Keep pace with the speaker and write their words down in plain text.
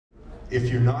if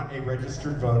you're not a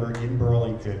registered voter in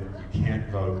Burlington, you can't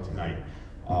vote tonight.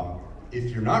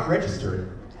 If you're not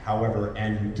registered, however,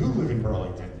 and you do live in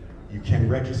Burlington, you can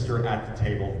register at the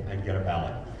table and get a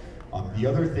ballot. The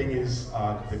other thing is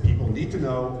that people need to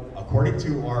know, according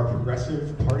to our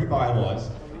Progressive Party bylaws,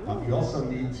 you also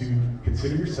need to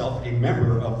consider yourself a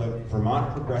member of the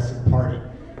Vermont Progressive Party.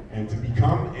 And to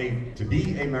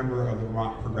be a member of the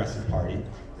Vermont Progressive Party,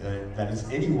 that is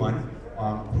anyone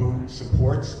who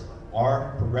supports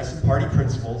our Progressive Party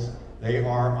principles. They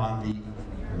are on the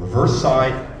reverse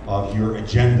side of your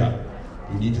agenda.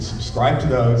 You need to subscribe to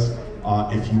those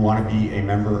if you want to be a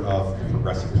member of the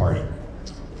Progressive Party.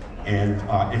 And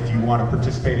if you want to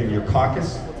participate in your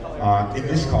caucus, in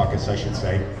this caucus I should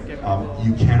say,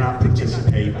 you cannot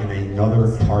participate in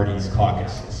another party's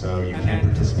caucus. So you can't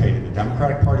participate in the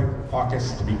Democratic Party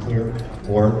caucus, to be clear,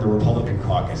 or the Republican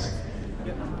caucus.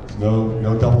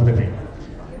 No double dipping.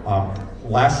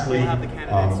 Lastly,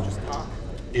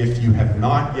 if you have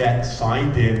not yet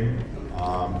signed in,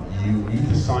 you need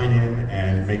to sign in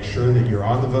and make sure that you're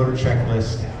on the voter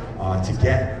checklist to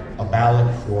get a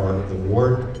ballot for the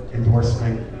ward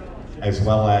endorsement as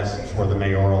well as for the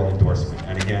mayoral endorsement.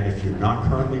 And again, if you're not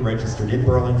currently registered in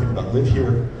Burlington but live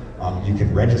here, you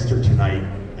can register tonight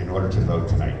in order to vote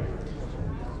tonight.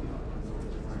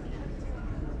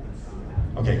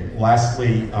 Okay,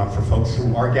 lastly, for folks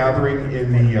who are gathering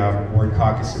in the ward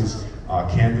caucuses,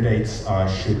 candidates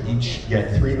should each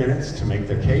get 3 minutes to make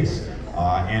their case,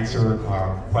 answer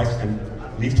questions,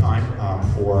 leave time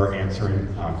for answering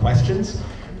questions,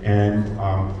 and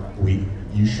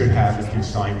you should have, if you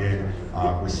signed in,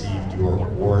 received your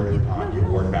ward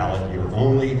ballot. You're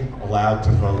only allowed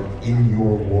to vote in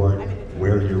your ward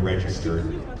where you're registered,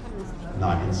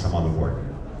 not in some other ward.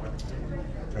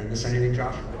 Did I miss anything,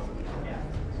 Josh?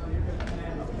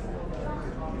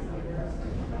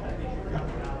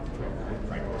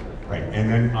 Right, and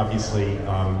then obviously,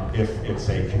 if it's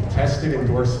a contested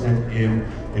endorsement in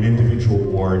an individual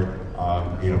ward,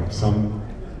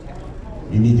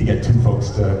 you need to get 2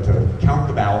 folks to count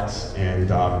the ballots and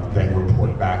then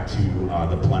report back to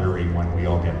the plenary when we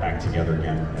all get back together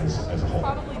again as a whole.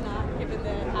 Probably not, given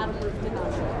that Adam Ruth did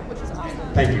not show up, which is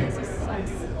awesome. Thank you.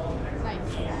 Nice.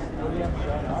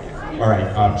 All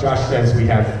right, Josh says we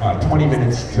have 20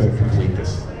 minutes to complete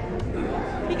this.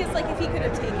 Because like if he could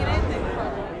have taken it, then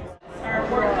probably. Our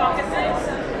ward caucuses,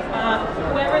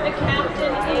 whoever the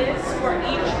captain is for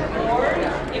each ward,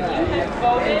 if you have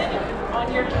voted on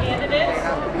your candidates,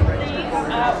 please,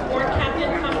 ward captain,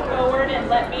 come forward and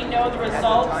let me know the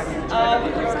results of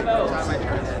your vote.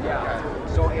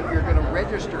 So if you're going to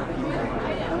register people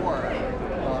for,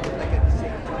 like at the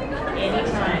same time.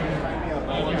 Anytime.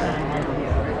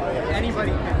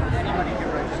 Anybody can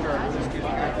register. Excuse me,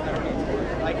 I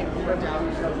can put it down.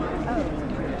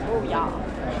 Oh yeah.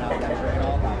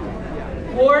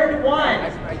 Ward 1.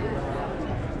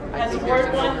 Has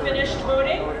Ward 1 finished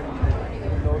voting?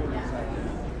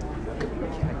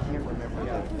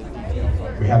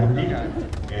 We have indeed,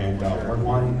 and Ward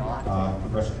 1,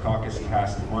 Progressive Caucus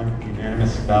cast 1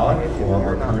 unanimous ballot for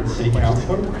our current city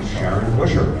councilor, Sharon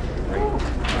Busher.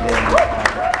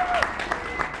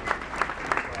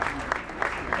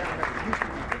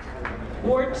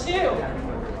 Ward 2.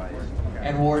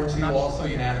 And Ward 2 also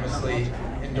unanimously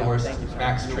endorsed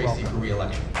Max Tracy for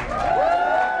re-election.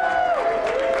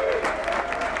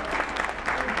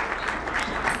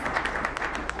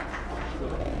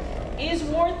 Is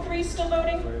Ward 3 still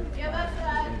voting? Yeah, that's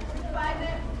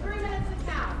 3 minutes to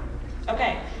count.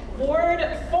 Okay. Ward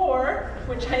 4,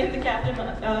 which I am the captain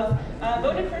of,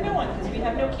 voted for no one because we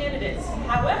have no candidates.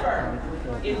 However,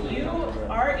 if you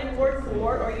are in Ward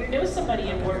 4 or you know somebody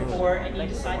in Ward 4 and you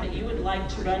decide that you would like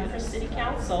to run for city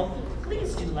council,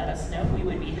 please do let us know. We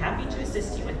would be happy to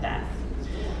assist you with that.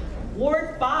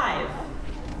 Ward 5.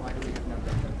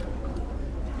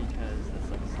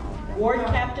 Ward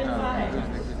Captain 5.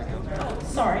 Oh,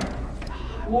 sorry.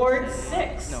 Ward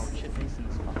 6.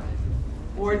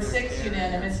 Ward 6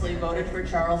 unanimously voted for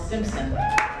Charles Simpson.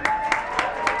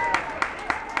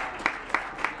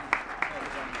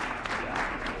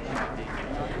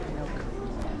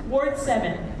 Ward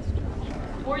 7.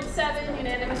 Ward 7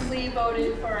 unanimously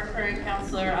voted for our current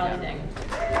councilor, Ali Deng.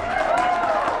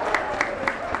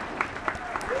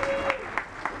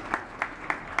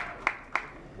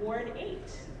 Ward 8.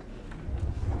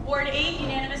 Ward 8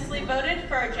 unanimously voted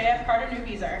for J.F. Carter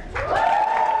Newbeezer.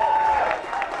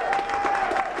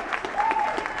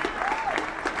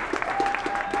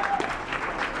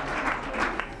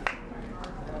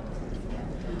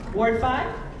 Ward 5.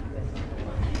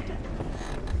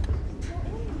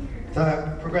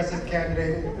 The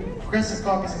Progressive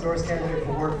Caucus endorsed candidate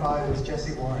for Ward 5 is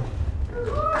Jesse Warren.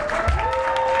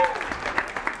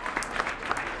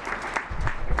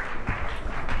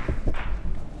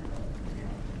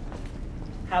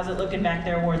 How's it looking back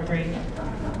there, Ward 3? We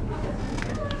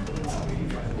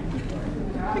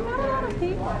got a lot of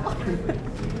people.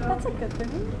 That's a good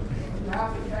thing.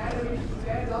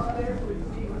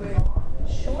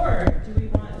 Sure. Do we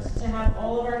want to have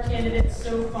all of our candidates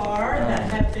so far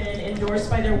that have been endorsed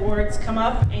by their wards come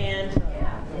up and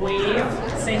wave,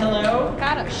 say hello?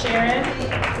 Got it. Sharon,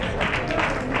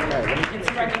 get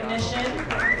some recognition.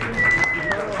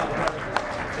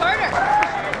 Carter.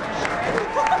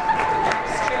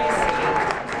 Max Tracy.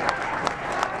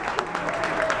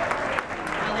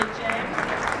 Allie Jen.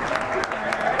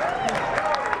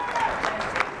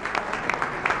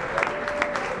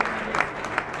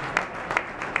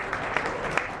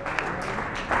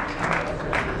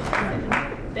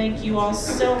 Thank you all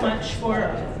so much for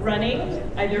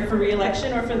running, either for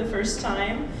re-election or for the first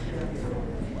time.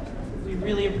 We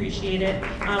really appreciate it.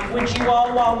 Would you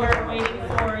all, while we're waiting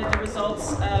for the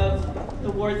results of the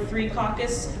Ward 3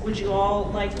 caucus, would you all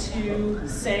like to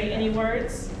say any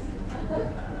words?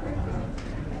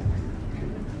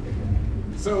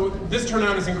 So this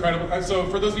turnout is incredible. So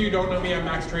for those of you who don't know me, I'm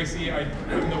Max Tracy. I'm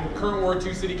the current Ward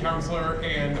 2 City Councilor,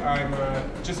 and I'm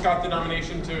just got the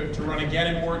nomination to run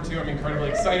again in Ward 2. I'm incredibly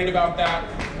excited about that.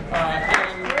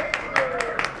 And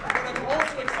what I'm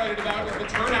also excited about is the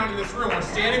turnout in this room. We're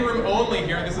standing room only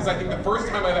here. This is, I think, the first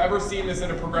time I've ever seen this at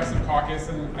a progressive caucus,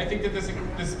 and I think that this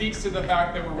speaks to the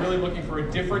fact that we're really looking for a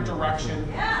different direction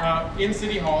in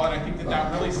City Hall, and I think that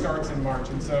that really starts in March,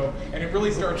 and it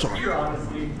really starts here,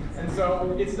 honestly. And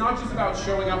so it's not just about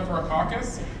showing up for a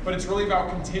caucus, but it's really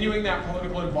about continuing that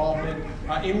political involvement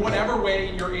in whatever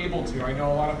way you're able to. I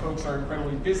know a lot of folks are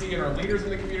incredibly busy and are leaders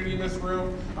in the community in this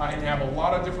room and have a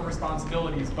lot of different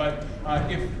responsibilities, but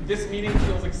if this meeting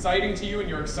feels exciting to you and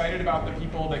you're excited about the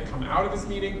people that come out of this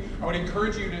meeting, I would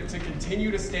encourage you to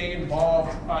continue to stay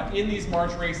involved in these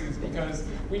March races, because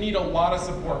we need a lot of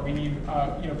support. We need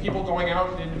people going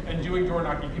out and doing door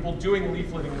knocking, people doing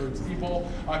leafleting routes,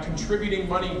 people contributing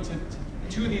money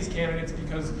to these candidates,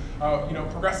 because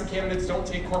progressive candidates don't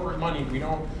take corporate money. We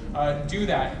don't do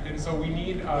that, and so we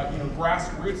need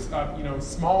grassroots,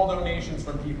 small donations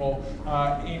from people,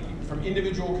 from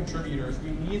individual contributors.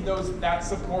 We need that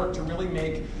support to really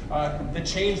make the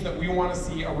change that we want to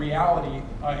see a reality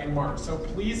in March. So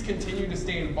please continue to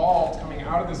stay involved coming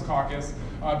out of this caucus,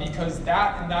 because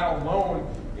that and that alone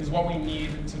is what we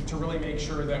need to really make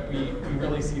sure that we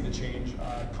really see the change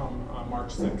come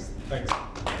March 6th. Thanks.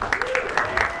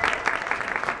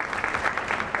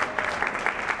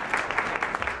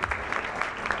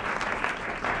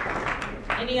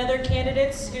 Any other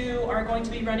candidates who are going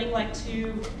to be running like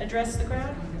to address the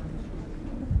crowd?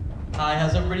 Hi,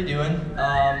 how's everybody doing?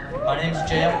 My name's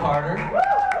JF Carter.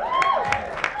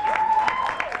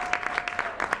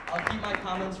 I'll keep my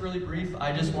comments really brief.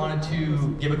 I just wanted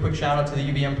to give a quick shout out to the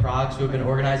UVM Progs who have been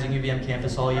organizing UVM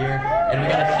campus all year. And we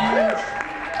got a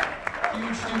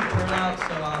huge student turnout,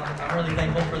 so I'm really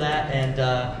thankful for that. And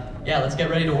yeah, let's get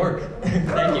ready to work.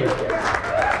 Thank you.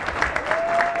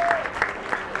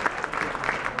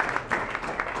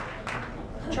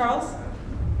 Charles?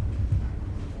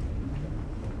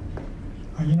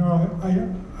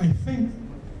 I think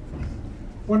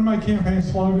one of my campaign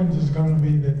slogans is going to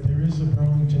be that there is a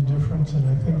Burlington difference, and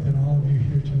I think that all of you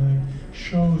here tonight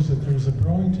shows that there's a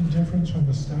Burlington difference from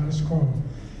the status quo.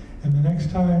 And the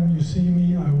next time you see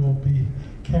me, I will be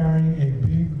carrying a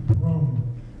big broom,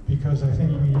 because I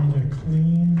think we need a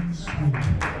clean sweep.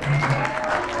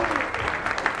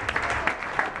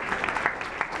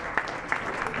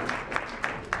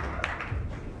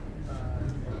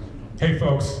 Hey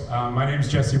folks, my name is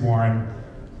Jesse Warren.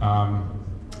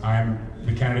 I'm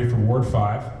the candidate for Ward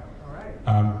 5.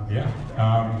 I'm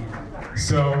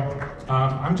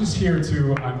just here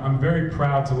I'm very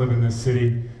proud to live in this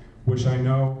city, which I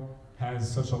know has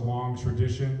such a long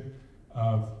tradition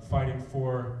of fighting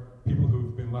for people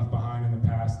who've been left behind in the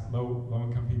past,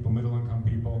 low-income people, middle-income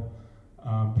people,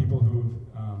 people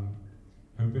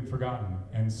who've been forgotten.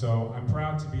 And so I'm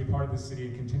proud to be a part of this city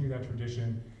and continue that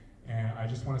tradition. And I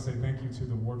just want to say thank you to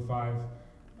the Ward 5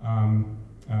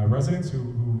 residents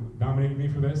who nominated me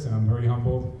for this, and I'm very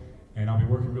humbled. And I'll be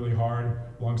working really hard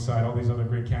alongside all these other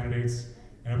great candidates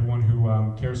and everyone who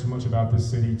cares so much about this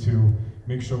city to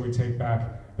make sure we take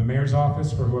back the mayor's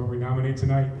office for whoever we nominate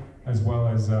tonight, as well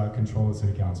as control the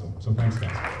city council. So thanks,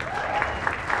 guys.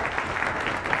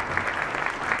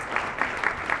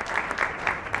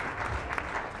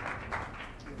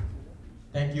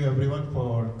 Thank you everyone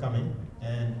for coming.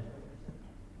 And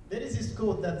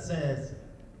quote that says,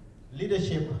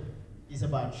 leadership is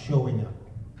about showing up.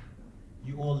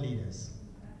 You all leaders,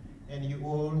 and you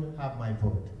all have my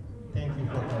vote. Thank you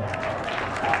for coming.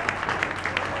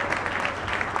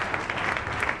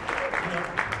 You know,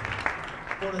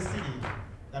 for a city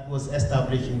that was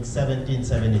established in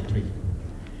 1773,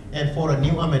 and for a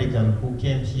new American who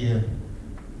came here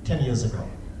 10 years ago,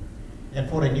 and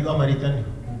for a new American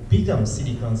who became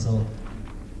city council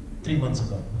 3 months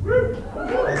ago,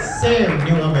 the same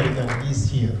new American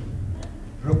is here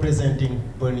representing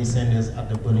Bernie Sanders at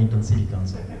the Burlington City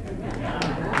Council.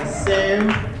 The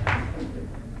same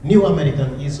new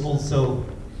American is also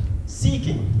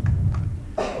seeking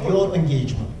your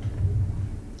engagement.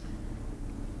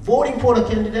 Voting for a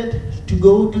candidate to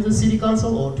go to the city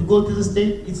council or to go to the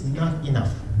state is not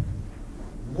enough.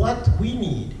 What we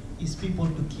need is people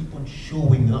to keep on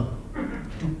showing up,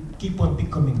 to keep on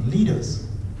becoming leaders,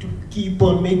 to keep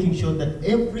on making sure that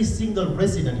every single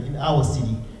resident in our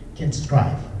city can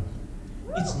strive.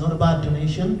 It's not about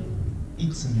donation,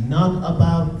 it's not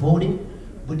about voting,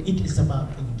 but it is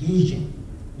about engaging,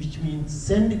 which means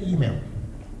send an email,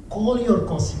 call your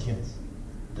constituents.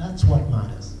 That's what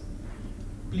matters.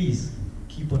 Please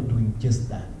keep on doing just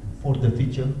that for the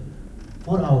future,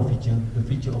 for our future, the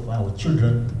future of our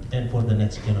children, and for the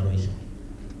next generation.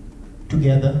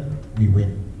 Together, we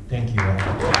win. Thank you all.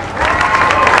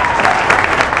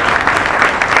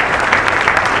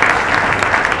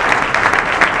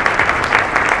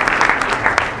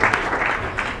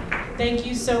 Thank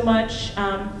you so much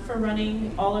for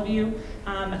running, all of you.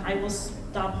 I will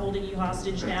stop holding you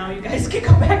hostage now. You guys can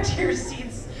go back to your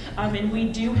seats. And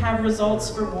we do have results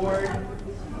for Ward.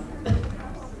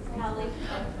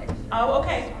 Oh,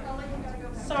 okay.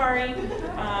 Sorry.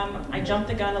 I jumped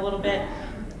the gun a little bit.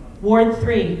 Ward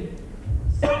 3.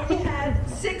 So we had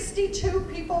 62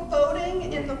 people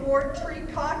voting in the Ward 3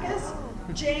 caucus.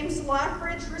 James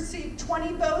Lockridge received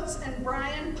 20 votes and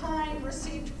Brian Pine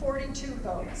received 42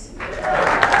 votes. Congratulations.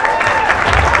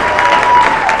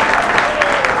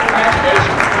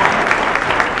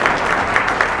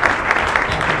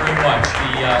 Thank you very much.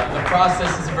 The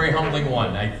process is a very humbling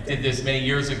one. I did this many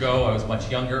years ago. I was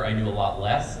much younger. I knew a lot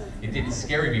less. It didn't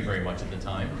scare me very much at the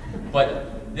time.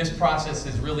 But this process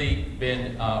has really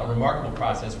been a remarkable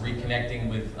process, reconnecting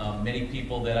with many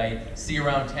people that I see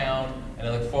around town, and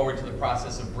I look forward to the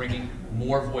process of bringing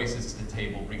more voices to the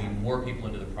table, bringing more people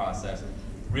into the process,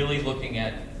 really looking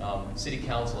at City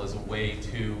Council as a way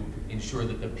to ensure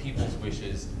that the people's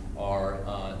wishes are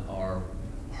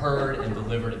heard and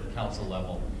delivered at the council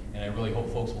level. And I really hope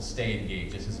folks will stay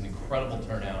engaged. This is an incredible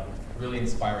turnout, really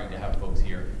inspiring to have folks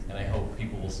here, and I hope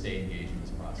people will stay engaged in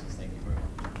this process. Thank you very much.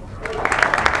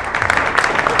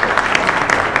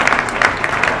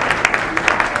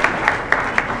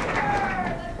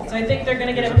 So I think they're going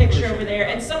to get a picture over there.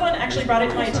 And someone actually brought it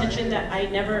to my attention that I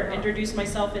never introduced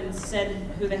myself and said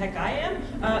who the heck I am.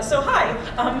 So hi,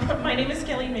 my name is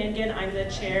Kelly Mangan. I'm the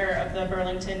chair of the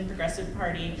Burlington Progressive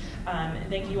Party.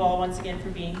 Thank you all once again for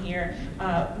being here.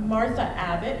 Martha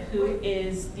Abbott, who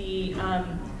is the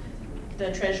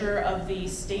treasurer of the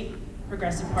state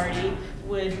Progressive Party,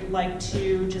 would like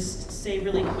to just say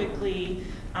really quickly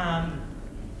a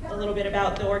little bit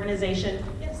about the organization.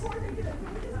 Yes.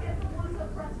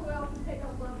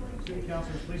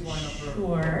 Councilors, please line up for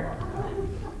Sure.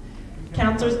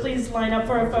 Councilors, please line up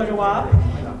for a photo op.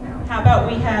 How about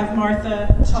we have Martha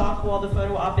talk while the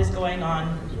photo op is going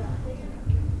on?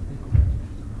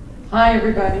 Hi,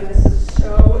 everybody. This is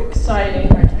so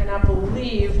exciting. I cannot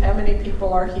believe how many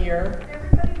people are here.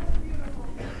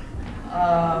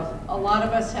 A lot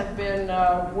of us have been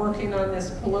working on this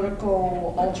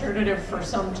political alternative for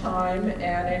some time,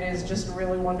 and it is just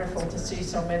really wonderful to see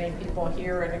so many people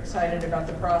here and excited about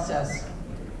the process.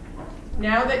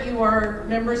 Now that you are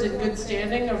members in good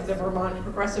standing of the Vermont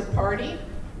Progressive Party,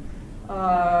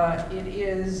 it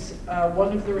is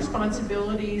one of the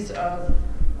responsibilities of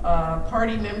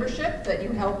party membership that you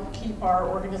help keep our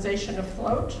organization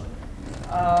afloat.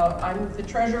 I'm the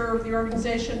treasurer of the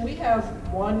organization. We have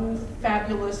one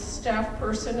fabulous staff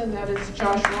person, and that is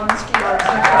Josh Wronski, our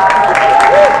executive.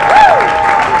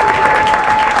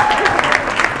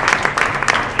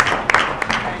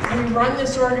 We run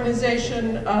this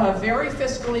organization very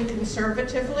fiscally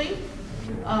conservatively,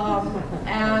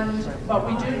 but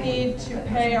we do need to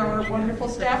pay our wonderful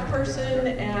staff person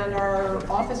and our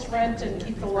office rent and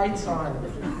keep the lights on.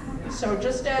 So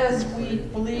just as we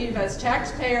believe as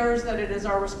taxpayers that it is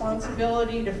our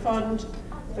responsibility to fund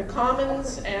the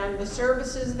commons and the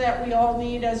services that we all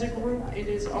need as a group, it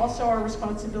is also our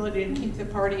responsibility to keep the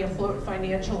party afloat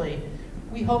financially.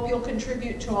 We hope you'll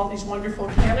contribute to all these wonderful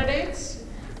candidates.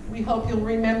 We hope you'll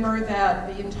remember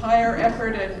that the entire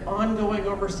effort and ongoing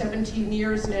over 17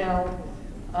 years now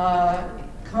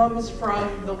comes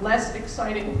from the less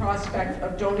exciting prospect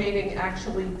of donating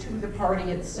actually to the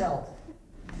party itself.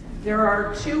 There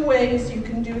are two ways you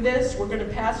can do this. We're going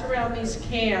to pass around these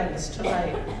cans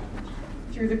tonight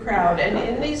through the crowd. And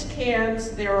in these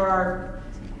cans, there are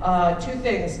two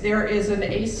things. There is an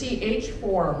ACH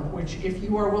form, which if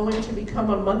you are willing to become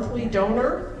a monthly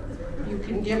donor, you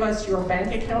can give us your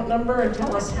bank account number and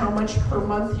tell us how much per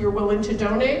month you're willing to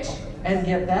donate and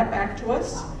get that back to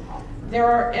us. There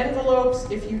are envelopes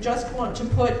if you just want to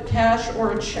put cash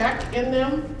or a check in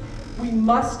them. We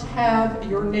must have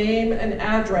your name and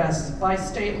address by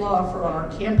state law for our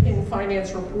campaign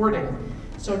finance reporting.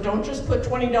 So don't just put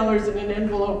 $20 in an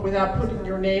envelope without putting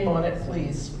your name on it,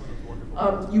 please.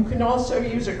 You can also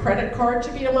use a credit card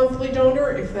to be a monthly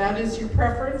donor if that is your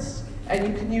preference, and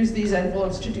you can use these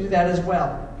envelopes to do that as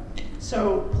well.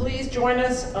 So please join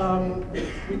us.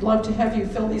 We'd love to have you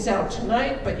fill these out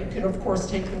tonight, but you can of course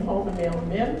take them home and mail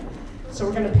them in. So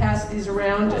we're going to pass these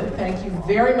around, and thank you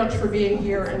very much for being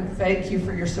here, and thank you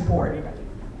for your support.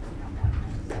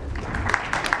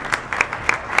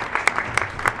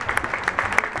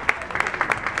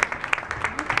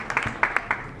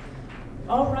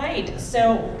 All right,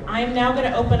 so I'm now going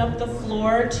to open up the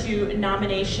floor to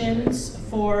nominations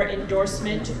for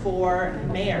endorsement for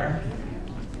mayor.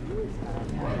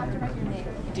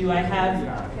 Do I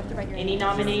have any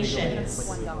nominations?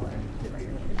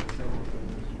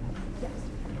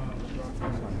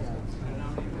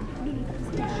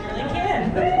 Surely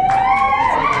can.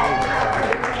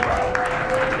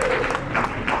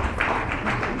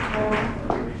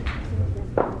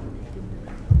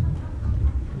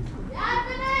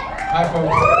 Hi,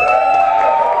 folks.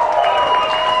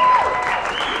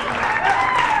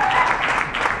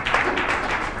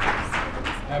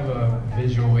 I have a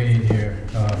visual aid here.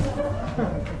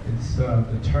 It's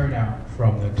the turnout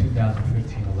from the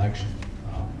 2015 election.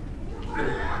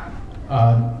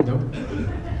 Nope.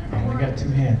 I only got two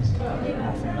hands.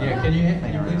 Yeah, can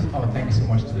you please? Oh, thank you so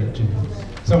much to Jim.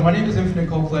 So my name is Infinite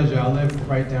Cold Pleasure. I live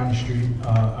right down the street.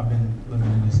 I've been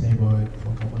living in this neighborhood for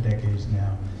a couple of decades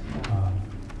now.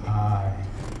 I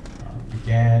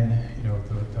began, the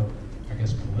I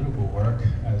guess political work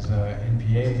as an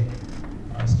NPA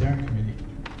steering committee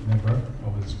member. I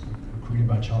was recruited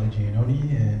by Charlie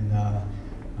Giannoni, and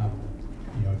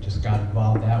just got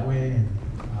involved that way. And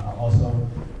also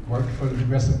worked for the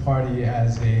Progressive Party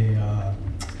as a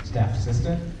staff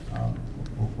assistant.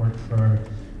 Worked for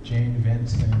Jane,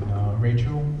 Vince, and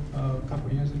Rachel a couple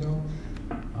of years ago.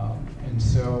 And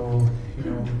so,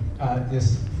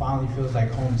 this finally feels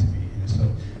like home to me. And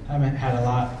so I haven't had a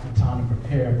lot of time to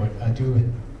prepare, but I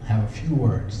do have a few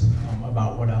words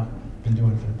about what I've been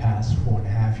doing for the past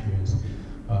 4.5 years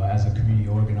as a community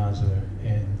organizer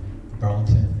in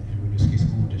Burlington and Winooski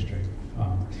School District.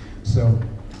 So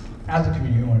as a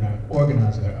community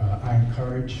organizer, I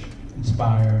encourage,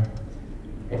 inspire,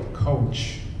 and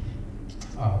coach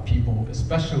people,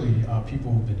 especially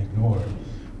people who've been ignored,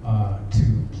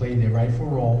 to play their rightful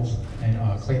roles and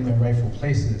claim their rightful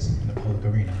places in the public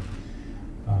arena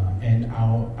and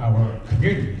our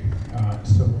community.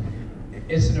 So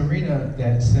it's an arena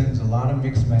that sends a lot of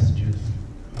mixed messages,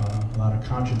 a lot of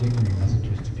contradictory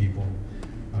messages to people.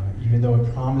 Even though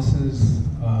it promises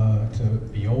to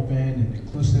be open and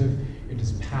inclusive, it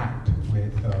is packed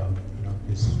with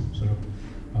this sort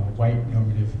of white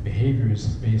normative behaviors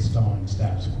based on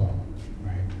status quo.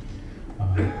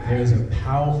 There is a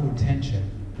powerful tension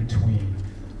between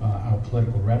our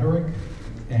political rhetoric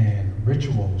and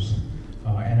rituals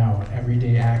and our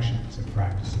everyday actions and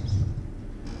practices.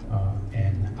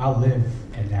 And I live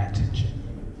in that tension.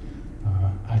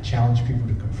 I challenge people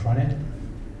to confront it,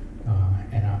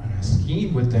 and I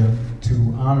scheme with them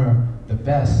to honor the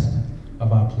best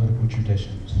of our political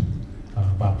traditions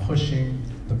by pushing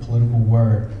the political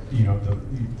word,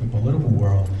 the political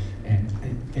world, and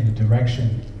in a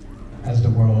direction as the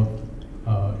world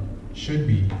should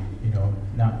be,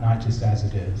 not just as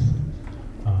it is.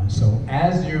 So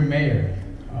as your mayor,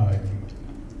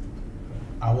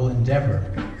 I will endeavor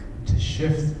to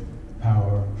shift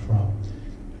power from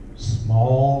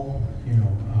small,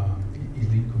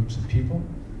 elite groups of people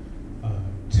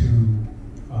to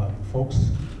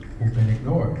folks who've been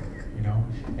ignored,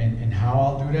 and how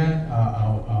I'll do that,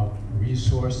 I'll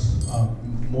resource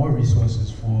more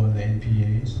resources for the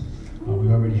NPAs. We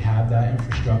already have that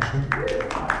infrastructure.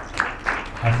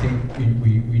 I think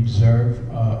we deserve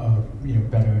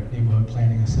better neighborhood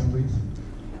planning assemblies.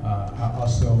 I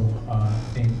also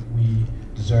think we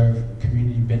deserve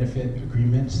community benefit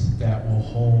agreements that will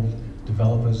hold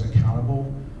developers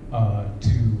accountable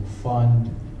to fund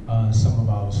some of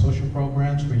our social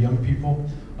programs for young people,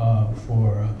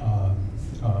 for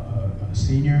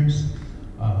seniors,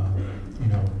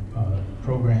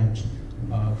 programs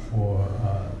for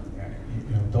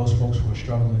those folks who are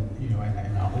struggling, in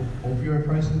our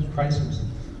opioid crisis.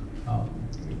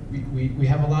 We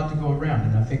have a lot to go around,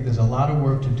 and I think there's a lot of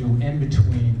work to do in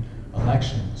between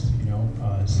elections.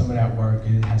 Some of that work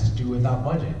has to do with our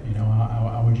budget,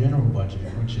 our general budget,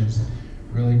 which is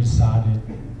really decided,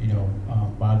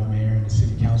 by the mayor and the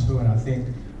city council, and I think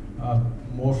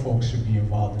more folks should be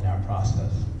involved in that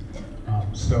process.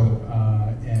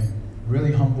 And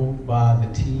really humbled by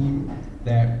the team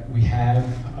that we have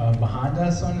behind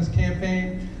us on this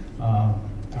campaign.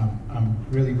 I'm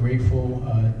really grateful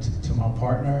to my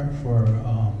partner for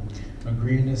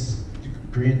agreeing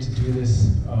to do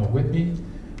this with me.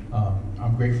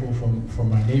 I'm grateful for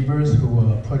my neighbors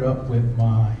who put up with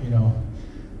my,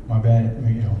 my bad,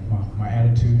 my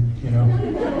attitude, and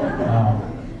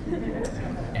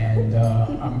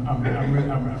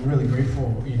I'm really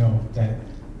grateful, that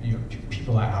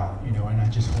people are out, and I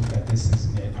just hope that this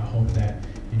isn't it. I hope that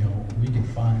we can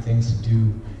find things to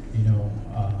do,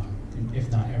 if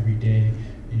not every day,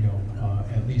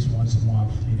 at least once a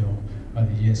month, of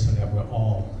the year, so that we're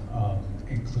all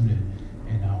included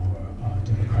in our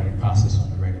democratic process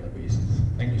on a regular basis.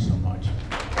 Thank you so much.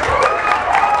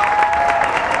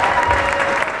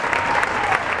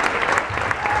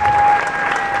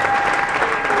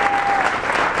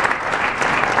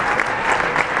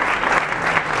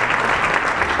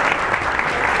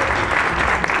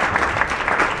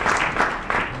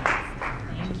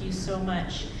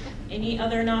 Any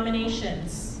other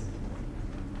nominations?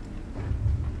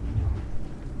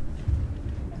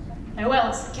 I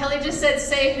will. Kelly just said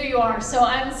say who you are. So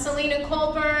I'm Selena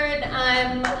Colburn.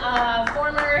 I'm a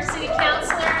former city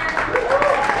councilor in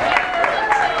Burlington,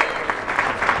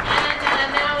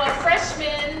 and now a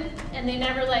freshman, and they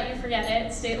never let you forget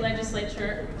it, state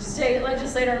legislator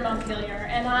in Montpelier.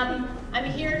 And I'm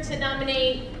here to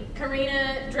nominate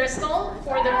Karina Driscoll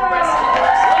for the progressive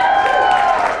endorsement.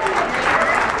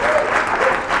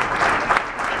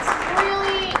 It's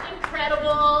really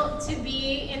incredible to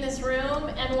be in this room,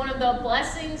 and one of the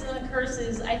blessings and the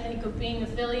curses, I think, of being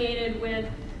affiliated with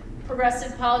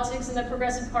progressive politics and the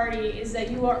Progressive Party is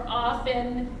that you are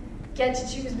often get to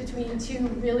choose between two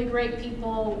really great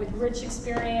people with rich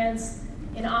experience,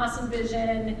 an awesome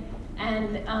vision,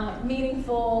 and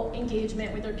meaningful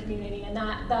engagement with their community, and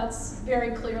that's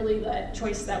very clearly the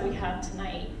choice that we have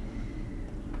tonight.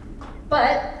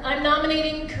 But I'm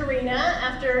nominating Karina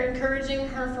after encouraging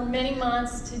her for many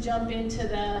months to jump into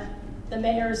the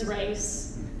mayor's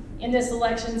race in this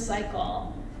election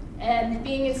cycle, and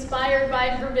being inspired by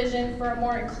her vision for a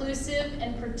more inclusive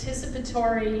and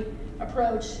participatory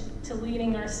approach to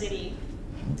leading our city.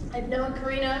 I've known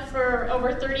Karina for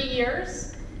over 30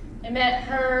 years. I met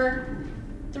her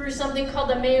through something called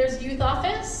the Mayor's Youth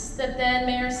Office that then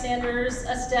Mayor Sanders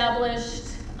established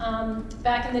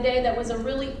back in the day, that was a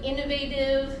really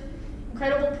innovative,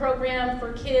 incredible program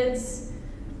for kids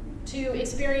to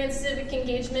experience civic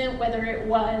engagement, whether it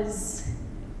was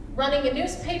running a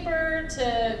newspaper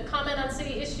to comment on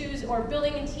city issues or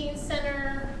building a teen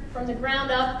center from the ground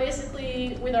up,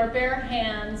 basically with our bare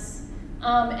hands,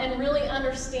 and really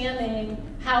understanding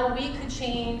how we could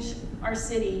change our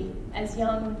city as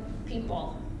young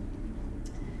people.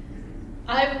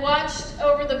 I've watched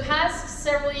over the past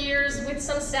several years with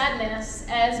some sadness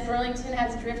as Burlington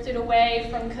has drifted away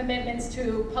from commitments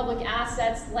to public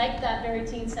assets like that very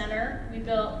teen center we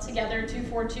built together,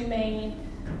 242 Main,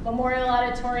 Memorial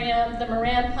Auditorium, the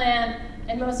Moran plant,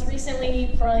 and most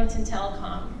recently, Burlington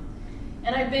Telecom.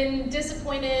 And I've been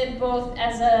disappointed both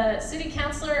as a city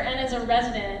councilor and as a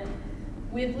resident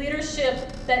with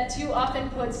leadership that too often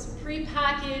puts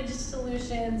prepackaged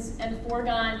solutions and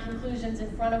foregone conclusions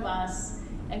in front of us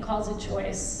and calls it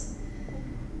choice.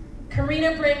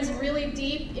 Karina brings really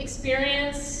deep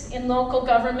experience in local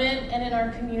government and in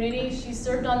our community. She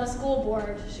served on the school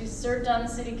board, she's served on the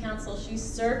city council, she's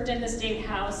served in the state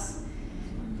house,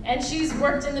 and she's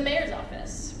worked in the mayor's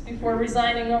office before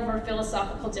resigning over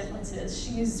philosophical differences.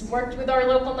 She's worked with our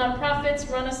local nonprofits,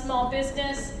 run a small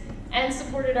business, and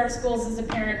supported our schools as a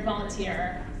parent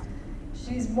volunteer.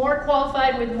 She's more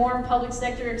qualified with more public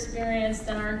sector experience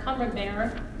than our incumbent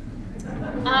mayor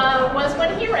was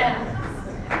when he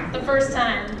ran the first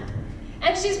time.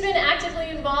 And she's been actively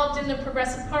involved in the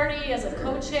Progressive Party as a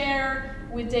co-chair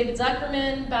with David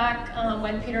Zuckerman back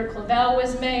when Peter Clavell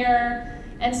was mayor,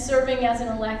 and serving as an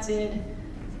elected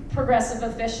progressive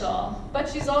official. But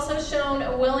she's also shown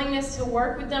a willingness to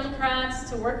work with Democrats,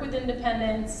 to work with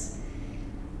independents,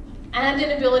 and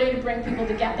an ability to bring people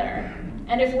together.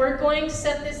 And if we're going to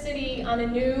set this city on a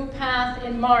new path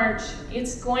in March,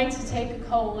 it's going to take a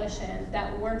coalition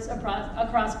that works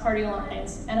across party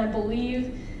lines. And I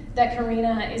believe that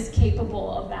Karina is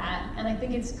capable of that. And I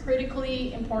think it's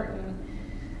critically important.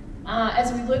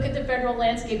 As we look at the federal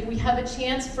landscape, we have a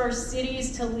chance for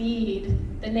cities to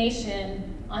lead the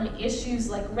nation on issues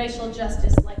like racial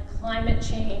justice, like climate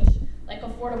change, like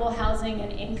affordable housing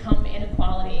and income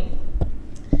inequality.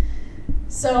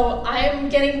 So I'm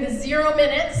getting the 0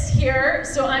 minutes here,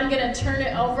 so I'm gonna turn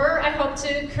it over, I hope,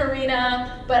 to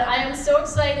Karina, but I am so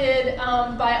excited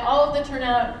by all of the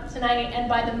turnout tonight and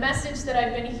by the message that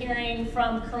I've been hearing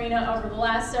from Karina over the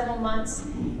last several months,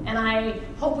 and I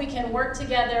hope we can work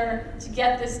together to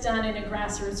get this done in a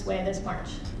grassroots way this March.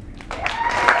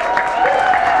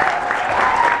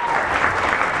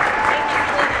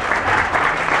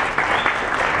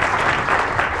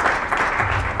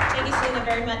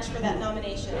 Very much for that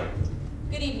nomination.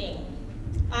 Good evening.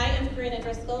 I am Karina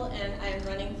Driscoll, and I am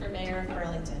running for mayor of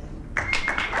Burlington.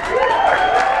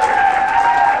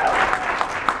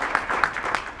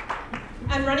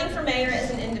 I'm running for mayor as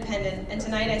an independent, and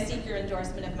tonight I seek your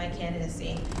endorsement of my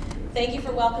candidacy. Thank you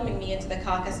for welcoming me into the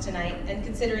caucus tonight and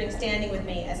considering standing with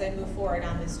me as I move forward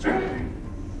on this journey.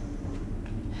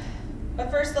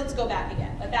 But first, let's go back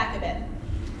a bit.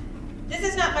 This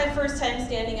is not my first time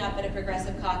standing up at a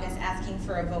progressive caucus asking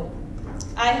for a vote.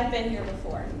 I have been here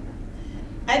before.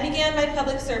 I began my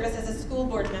public service as a school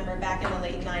board member back in the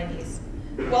late 90s.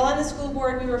 While on the school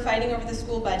board, we were fighting over the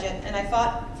school budget, and I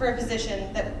fought for a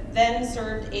position that then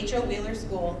served H.O. Wheeler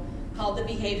School, called the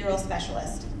behavioral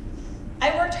specialist.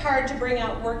 I worked hard to bring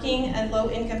out working and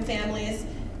low-income families,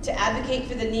 to advocate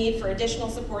for the need for additional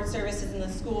support services in the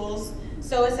schools,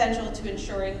 so essential to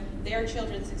ensuring their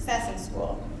children's success in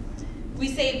school. We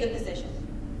saved the position.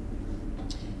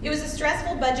 It was a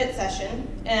stressful budget session,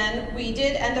 and we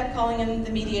did end up calling in the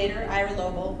mediator, Ira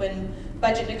Lobel, when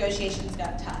budget negotiations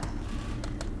got tough.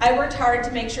 I worked hard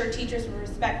to make sure teachers were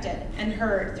respected and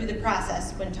heard through the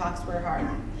process when talks were hard.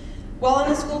 While on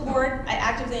the school board, I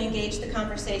actively engaged the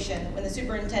conversation when the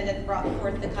superintendent brought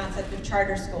forth the concept of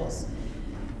charter schools.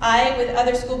 I, with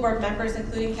other school board members,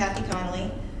 including Kathy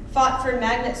Connolly, fought for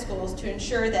magnet schools to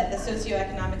ensure that the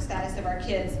socioeconomic status of our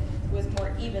kids was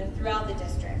more even throughout the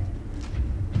district.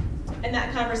 And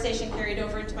that conversation carried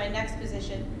over into my next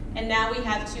position, and now we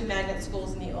have 2 magnet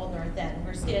schools in the Old North End.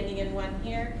 We're standing in one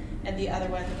here, and the other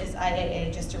one is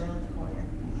IAA just around the corner.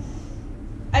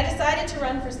 I decided to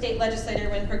run for state legislator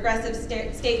when progressive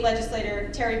state legislator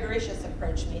Terry Bericius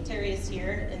approached me. Terry is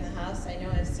here in the house, I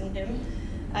know I've seen him.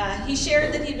 He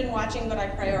shared that he'd been watching what I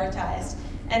prioritized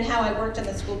and how I worked on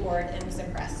the school board and was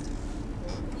impressed.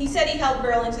 He said he held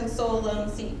Burlington's sole lone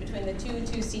seat between the 2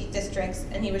 two-seat districts,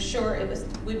 and he was sure it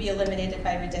would be eliminated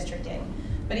by redistricting.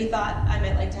 But he thought I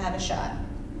might like to have a shot.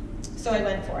 So I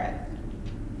went for it.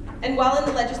 And while in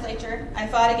the legislature, I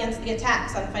fought against the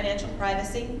attacks on financial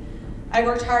privacy. I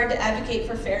worked hard to advocate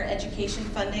for fair education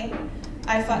funding.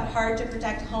 I fought hard to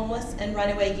protect homeless and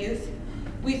runaway youth.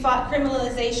 We fought the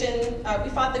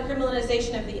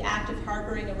criminalization of the act of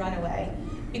harboring a runaway,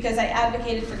 because I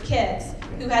advocated for kids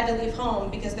who had to leave home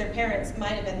because their parents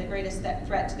might have been the greatest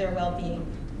threat to their well-being.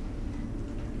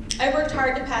 I worked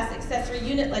hard to pass accessory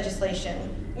unit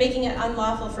legislation, making it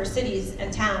unlawful for cities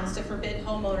and towns to forbid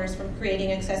homeowners from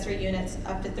creating accessory units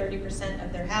up to 30%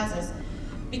 of their houses,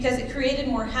 because it created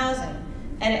more housing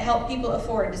and it helped people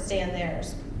afford to stay in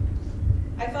theirs.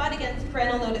 I fought against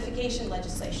parental notification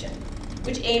legislation,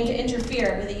 which aimed to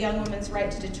interfere with a young woman's right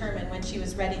to determine when she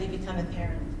was ready to become a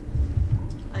parent.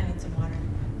 I need some water.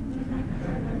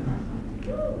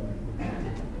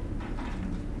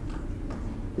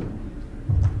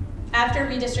 After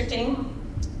redistricting,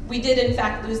 we did in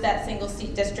fact lose that single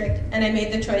seat district, and I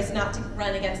made the choice not to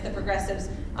run against the progressives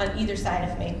on either side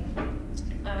of me,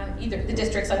 the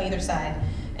districts on either side.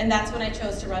 And that's when I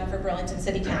chose to run for Burlington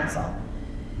City Council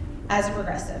as a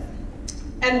progressive.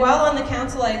 And while on the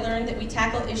council, I learned that we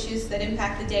tackle issues that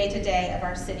impact the day-to-day of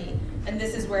our city, and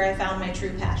this is where I found my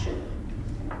true passion.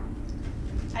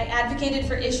 I advocated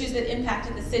for issues that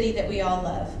impacted the city that we all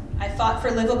love. I fought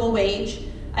for livable wage.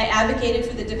 I advocated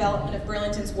for the development of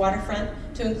Burlington's waterfront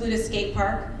to include a skate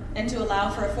park and to allow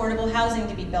for affordable housing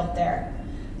to be built there.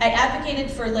 I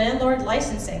advocated for landlord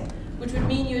licensing, which would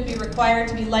mean you would be required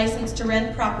to be licensed to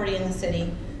rent property in the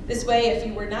city. This way, if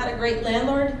you were not a great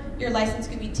landlord, your license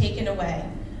could be taken away.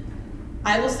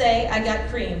 I will say I got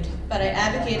creamed, but I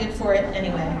advocated for it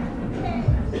anyway.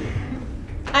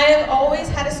 I have always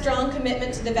had a strong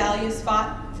commitment to the values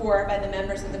fought for by the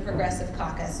members of the Progressive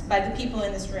Caucus, by the people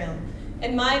in this room,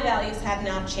 and my values have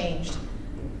not changed.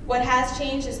 What has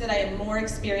changed is that I am more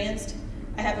experienced.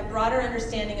 I have a broader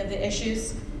understanding of the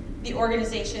issues, the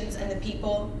organizations, and the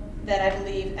people that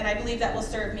I believe that will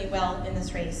serve me well in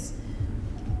this race.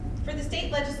 For the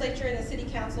state legislature and the city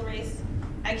council race,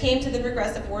 I came to the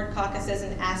Progressive Ward caucuses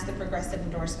and asked the Progressive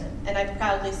endorsement, and I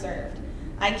proudly served.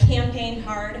 I campaigned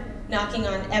hard, knocking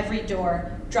on every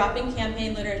door, dropping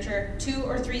campaign literature 2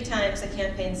 or 3 times a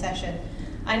campaign session.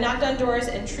 I knocked on doors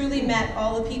and truly met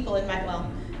all the people in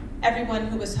everyone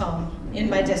who was home in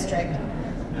my district.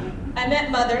 I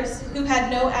met mothers who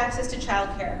had no access to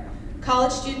childcare,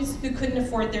 college students who couldn't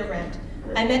afford their rent.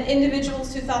 I met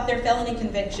individuals who thought their felony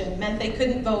conviction meant they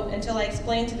couldn't vote until I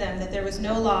explained to them that there was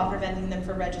no law preventing them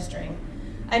from registering.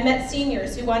 I met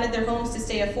seniors who wanted their homes to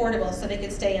stay affordable so they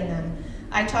could stay in them.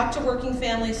 I talked to working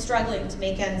families struggling to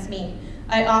make ends meet.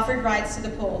 I offered rides to the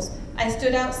polls. I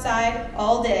stood outside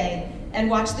all day and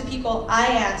watched the people I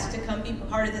asked to come be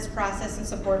part of this process and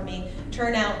support me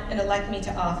turn out and elect me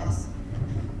to office.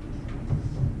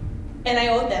 And I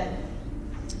owed them.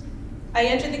 I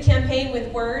entered the campaign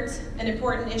with words and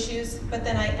important issues, but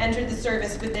then I entered the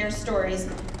service with their stories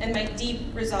and my deep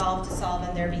resolve to solve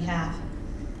on their behalf.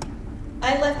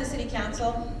 I left the city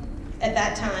council at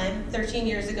that time, 13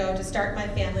 years ago, to start my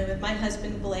family with my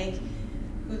husband, Blake,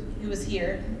 who was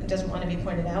here and doesn't want to be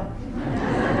pointed out.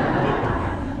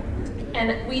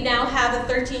 And we now have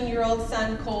a 13-year-old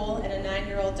son, Cole, and a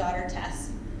 9-year-old daughter,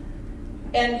 Tess.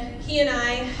 And he and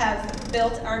I have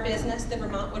built our business, the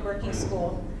Vermont Woodworking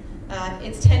School.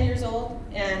 It's 10 years old,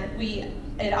 and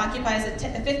it occupies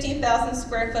a 15,000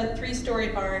 square foot, 3-story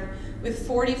barn with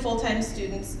 40 full-time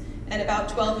students and about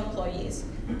 12 employees.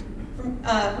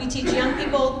 We teach young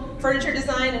people furniture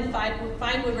design and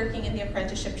fine woodworking in the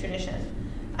apprenticeship tradition.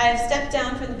 I have stepped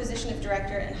down from the position of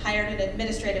director and hired an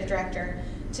administrative director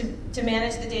to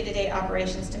manage the day-to-day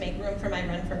operations to make room for my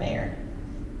run for mayor.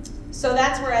 So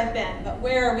that's where I've been, but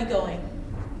where are we going?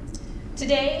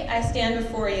 Today, I stand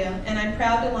before you, and I'm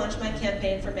proud to launch my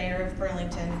campaign for mayor of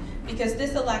Burlington because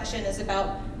this election is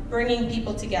about bringing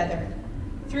people together.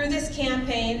 Through this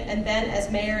campaign, and then as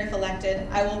mayor if elected,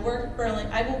 I will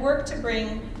work to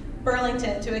bring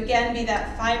Burlington to again be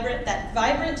that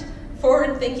vibrant,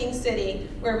 forward-thinking city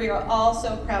where we are all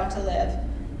so proud to live.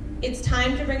 It's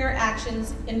time to bring our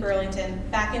actions in Burlington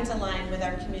back into line with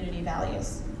our community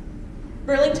values.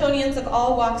 Burlingtonians of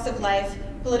all walks of life,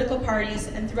 political parties,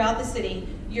 and throughout the city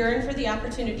yearn for the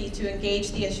opportunity to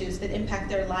engage the issues that impact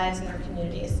their lives and their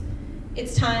communities.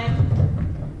 It's time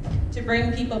to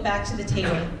bring people back to the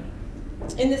table.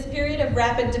 In this period of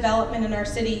rapid development in our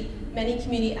city, many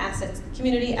community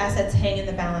assets hang in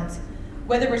the balance.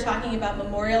 Whether we're talking about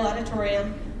Memorial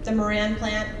Auditorium, the Moran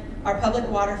plant, our public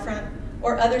waterfront,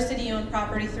 or other city-owned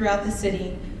property throughout the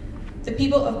city, the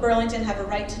people of Burlington have a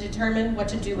right to determine what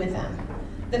to do with them.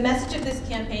 The message of this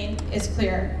campaign is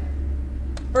clear.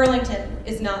 Burlington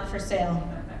is not for sale.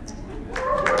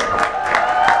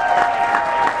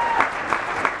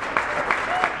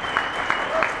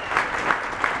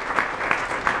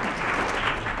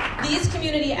 These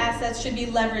community assets should be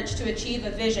leveraged to achieve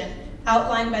a vision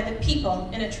outlined by the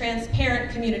people in a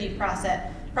transparent community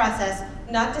process,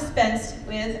 not dispensed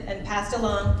with and passed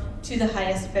along to the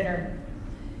highest bidder.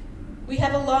 We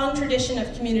have a long tradition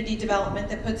of community development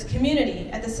that puts community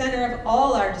at the center of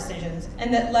all our decisions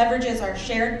and that leverages our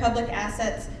shared public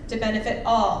assets to benefit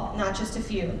all, not just a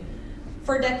few.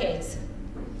 For decades,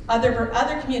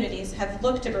 other communities have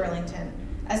looked to Burlington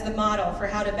as the model for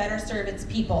how to better serve its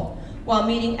people while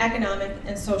meeting economic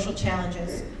and social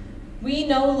challenges. We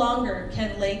no longer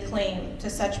can lay claim to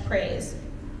such praise,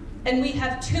 and we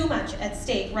have too much at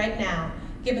stake right now,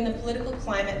 given the political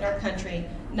climate in our country,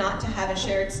 not to have a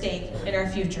shared stake in our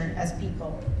future as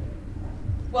people.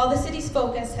 While the city's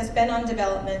focus has been on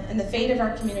development and the fate of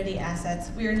our community assets,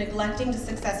 we are neglecting to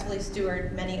successfully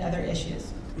steward many other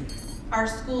issues. Our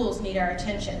schools need our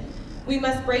attention. We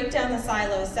must break down the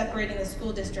silos separating the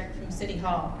school district from City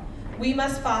Hall. We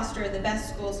must foster the best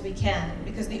schools we can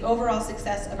because the overall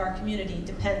success of our community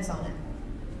depends on it.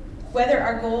 Whether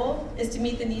our goal is to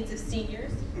meet the needs of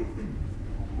seniors,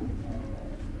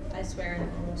 I swear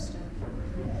I'm almost done,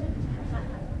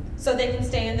 so they can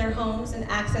stay in their homes and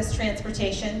access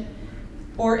transportation,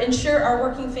 or ensure our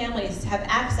working families have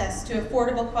access to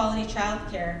affordable quality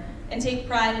childcare and take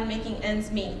pride in making ends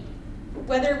meet.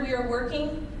 Whether we are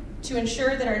working to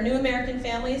ensure that our new American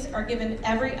families are given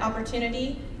every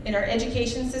opportunity in our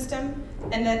education system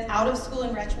and that out-of-school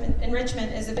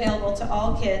enrichment is available to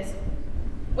all kids.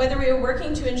 Whether we are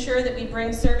working to ensure that we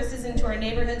bring services into our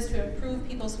neighborhoods to improve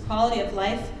people's quality of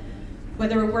life,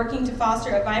 whether we're working to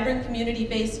foster a vibrant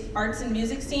community-based arts and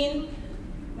music scene,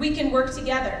 we can work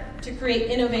together to create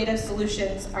innovative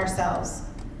solutions ourselves.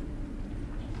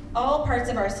 All parts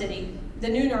of our city, the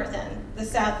new North End, the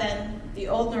South End, the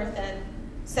Old North End,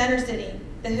 Center City,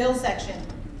 the Hill section,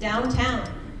 downtown,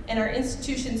 and our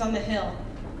institutions on the Hill,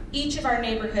 each of our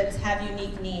neighborhoods have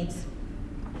unique needs.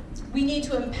 We need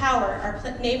to empower our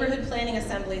neighborhood planning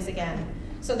assemblies again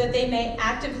so that they may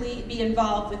actively be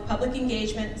involved with public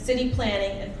engagement, city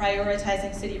planning, and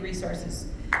prioritizing city resources.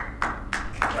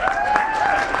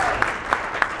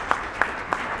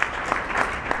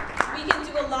 We can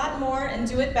do a lot more and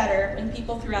do it better when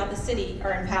people throughout the city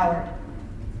are empowered.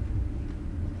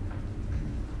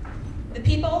 The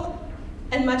people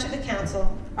and much of the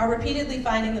council are repeatedly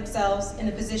finding themselves in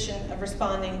a position of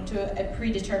responding to a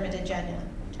predetermined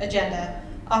agenda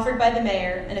offered by the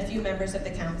mayor and a few members of the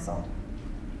council.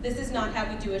 This is not how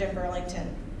we do it in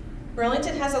Burlington.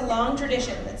 Burlington has a long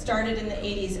tradition that started in the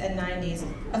 80s and 90s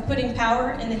of putting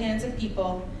power in the hands of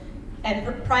people and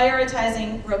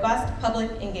prioritizing robust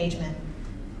public engagement.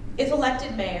 If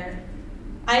elected mayor,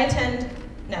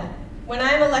 when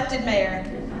I'm elected mayor,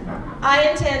 I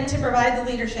intend to provide the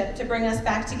leadership to bring us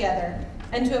back together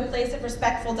and to a place of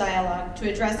respectful dialogue to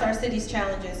address our city's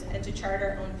challenges and to chart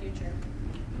our own future.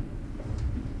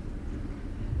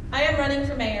 I am running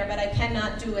for mayor, but I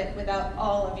cannot do it without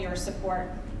all of your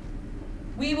support.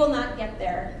 We will not get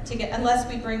there unless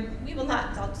we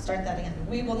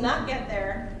will not get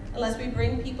there unless we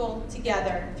bring people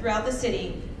together throughout the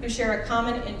city who share a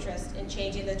common interest in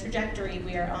changing the trajectory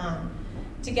we are on.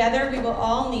 Together, we will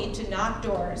all need to knock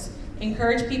doors,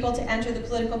 encourage people to enter the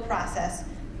political process,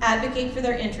 advocate for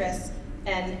their interests,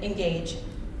 and engage.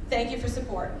 Thank you for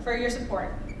your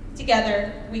support.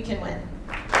 Together, we can win.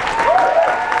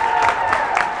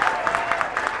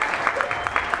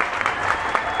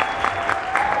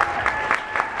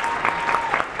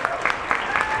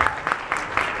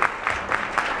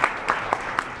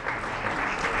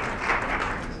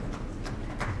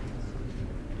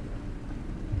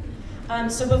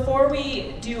 So before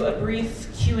we do a brief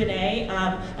Q&A,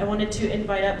 I wanted to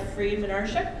invite up Freed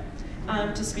Menarship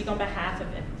to speak on behalf of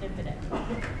Infinite.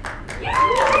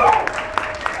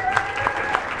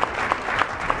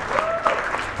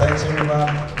 Thanks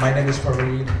everyone. My name is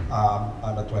Fareed.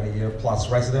 I'm a 20-year-plus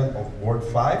resident of Ward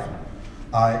 5.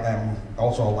 I am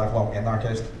also a lifelong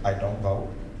anarchist. I don't vote,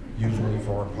 usually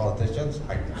for politicians.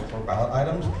 I vote for ballot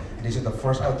items. This is the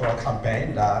first electoral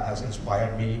campaign that has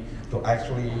inspired me to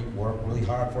actually work really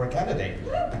hard for a candidate.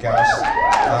 Because,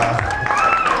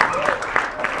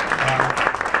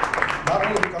 not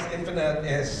only because Infinite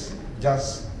is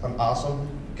just an awesome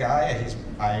guy,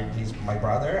 he's my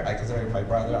brother, I consider him my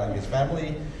brother, I'm his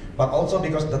family, but also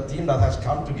because the team that has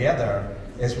come together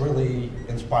is really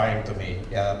inspiring to me.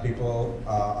 People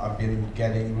have been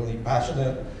getting really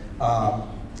passionate,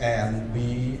 and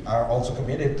we are also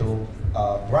committed to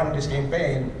running this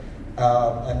campaign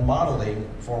and modeling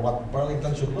for what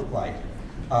Burlington should look like.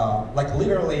 Like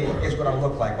literally, it's going to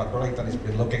look like what Burlington has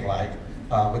been looking like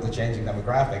with the changing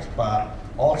demographics, but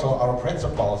also our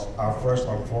principles are first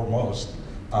and foremost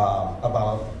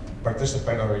about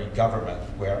participatory government,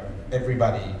 where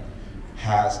everybody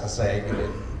has a say in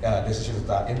the decisions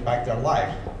that impact their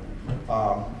life.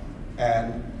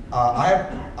 And I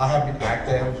have been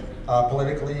active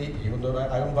politically, even though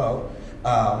I don't vote,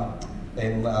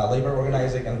 in labor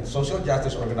organizing and social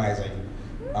justice organizing.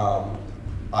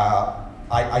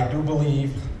 I do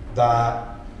believe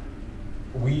that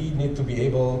we need to be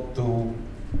able to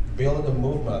build a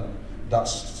movement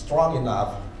that's strong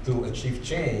enough to achieve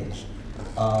change,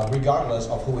 regardless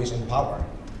of who is in power.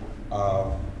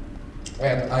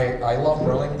 And I love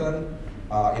Burlington.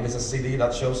 It is a city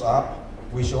that shows up.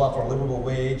 We show up for a livable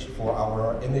wage, for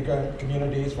our immigrant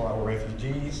communities, for our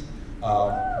refugees.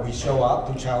 We show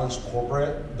up to challenge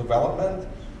corporate development.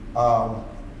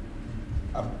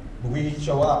 We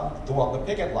show up to walk the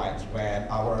picket lines when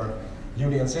our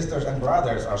union sisters and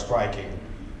brothers are striking.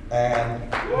 And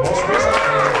most recently,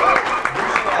 we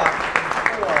show up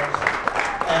in force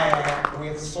and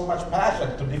with so much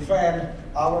passion to defend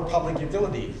our public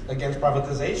utilities against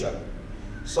privatization.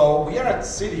 So we are a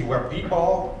city where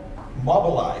people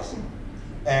mobilize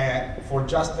for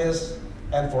justice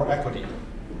and for equity.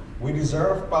 We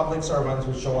deserve public servants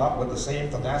who show up with the same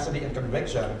tenacity and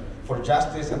conviction for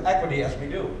justice and equity as we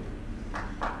do.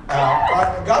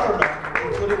 But government,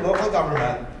 including local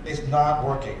government, is not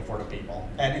working for the people,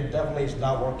 and it definitely is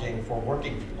not working for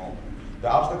working people. The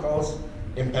obstacles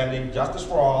impending justice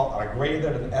for all are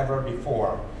greater than ever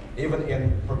before, even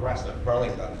in progressive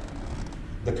Burlington.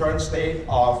 The current state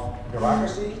of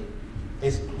bureaucracy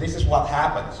this is what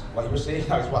happens. What you're seeing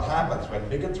now is what happens when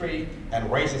bigotry and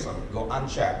racism go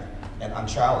unchecked and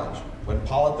unchallenged, when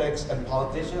politics and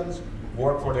politicians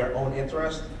work for their own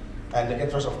interest and the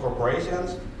interest of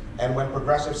corporations, and when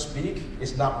progressive speak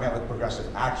is not met with progressive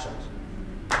actions.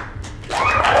 Now,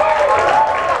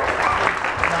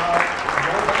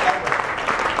 more than ever,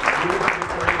 we need to be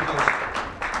courageous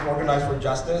to organize for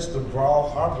justice, to draw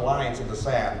hard lines in the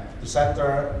sand, to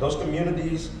center those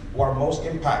communities who are most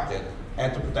impacted,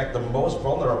 and to protect the most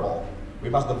vulnerable. We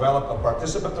must develop a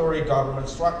participatory government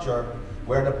structure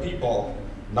where the people,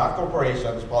 not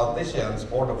corporations, politicians,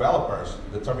 or developers,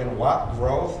 determine what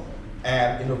growth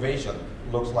and innovation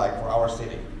looks like for our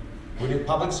city. We need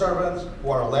public servants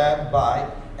who are led by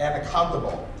and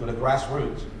accountable to the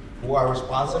grassroots, who are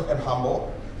responsive and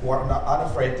humble, who are not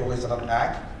unafraid to listen and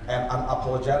act, and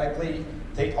unapologetically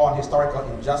take on historical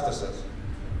injustices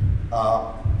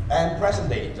and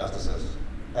present-day injustices.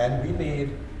 And we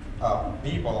need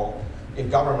people in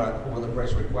government who will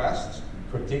embrace requests,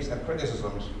 critiques, and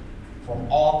criticisms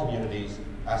from all communities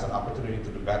as an opportunity to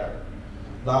do better.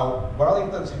 Now,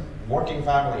 Burlington's working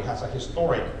family has a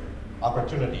historic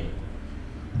opportunity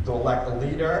to elect a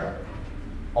leader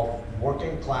of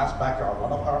working class background,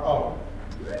 one of our own,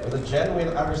 with a genuine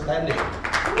understanding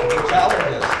of the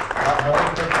challenges that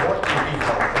Burlington working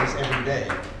people face every day,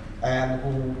 and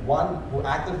one who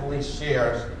actively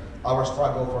shares our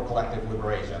struggle for collective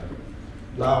liberation.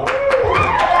 Now, every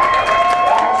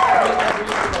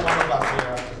single one of us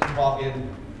here is involved in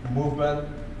movement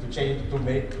to change, to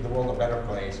make the world a better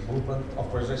place, movement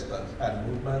of resistance, and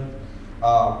movement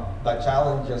that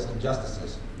challenges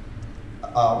injustices.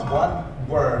 One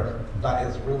word that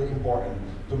is really important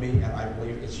to me, and I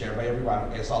believe it's shared by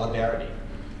everyone, is solidarity.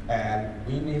 And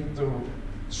we need to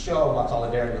show what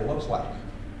solidarity looks like.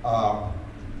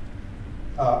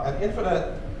 And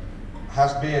Infinite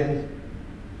has been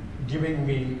giving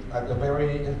me a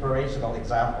very inspirational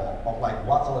example of like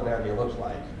what solidarity looks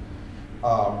like.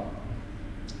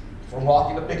 From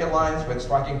walking the picket lines with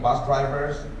striking bus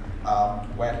drivers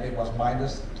when it was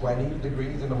minus 20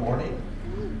 degrees in the morning,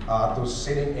 to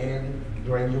sitting in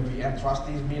during UVM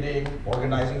trustees meeting,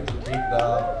 organizing to keep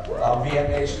the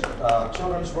VMA's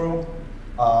children's room.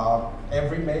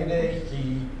 Every May Day,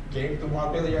 he came to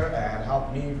Montpelier and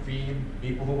helped me feed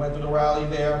people who went to the rally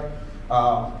there.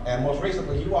 And most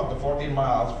recently, he walked the 14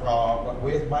 miles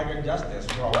with migrant justice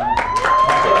from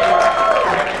Montpelier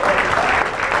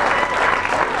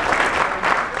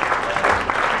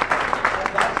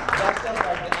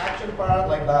to part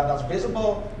like that's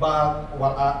visible, but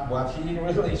what he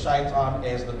really shines on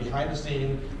is the behind the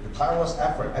scene, the tireless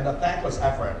effort and the thankless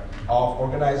effort of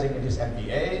organizing in his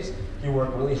MPAs. He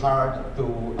worked really hard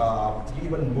to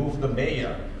even move the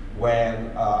mayor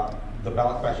when the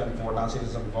ballot question for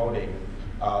non-citizen voting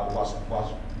was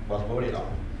voted on.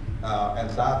 And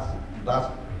that's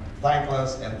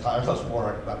thankless and tireless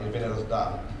work that Infinite has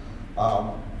done.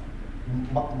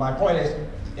 My point is,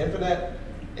 Infinite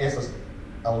is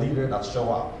a leader that show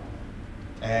up,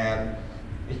 and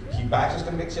he backs his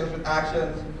convictions with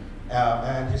actions,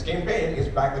 and his campaign is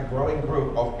back a growing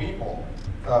group of people,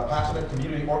 passionate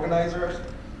community organizers,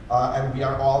 and we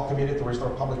are all committed to restore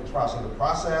public trust in the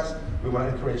process. We want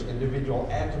to encourage individual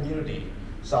and community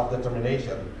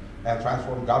self-determination and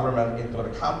transform government into an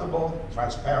accountable,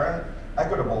 transparent,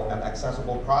 equitable, and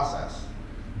accessible process.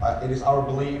 It is our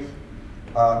belief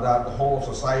that the whole of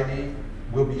society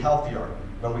will be healthier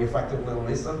when we effectively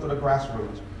listen to the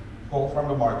grassroots, pull from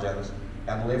the margins,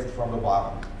 and lift from the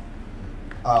bottom.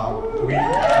 We are not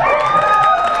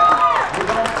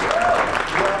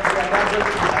going to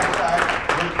be satisfied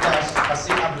with just a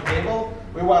seat at the table.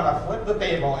 We want to flip the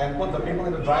table and put the people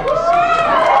in the driver's seat.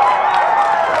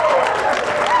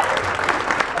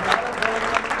 Another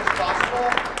Burlington is possible.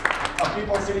 A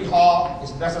People's City Hall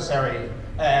is necessary,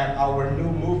 and our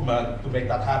new movement to make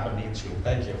that happen needs you.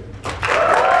 Thank you.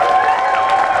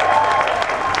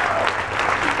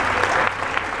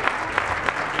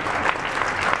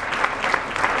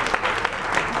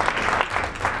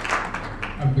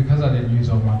 Because I didn't use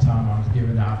all my time, I was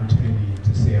given the opportunity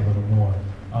to say a little more.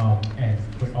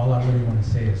 But all I really want to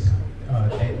say is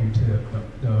thank you to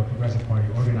the Progressive Party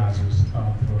organizers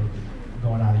for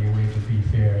going out of your way to be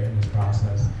fair in this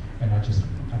process. And I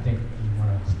think we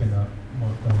want to spend the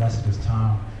rest of this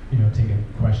time, taking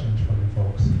questions from the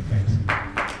folks. Thanks.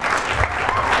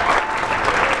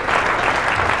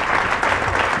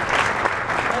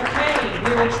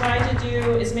 We will try to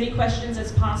do as many questions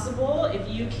as possible. If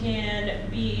you can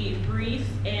be brief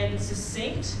and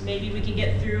succinct, maybe we can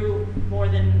get through more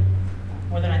than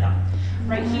I thought.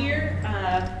 Right here,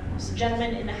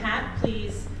 gentleman in the hat,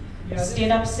 please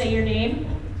stand up, say your name,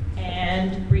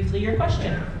 and briefly your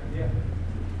question.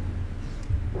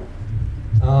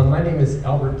 My name is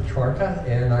Albert Petrarca,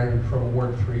 and I'm from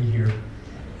Ward 3 here.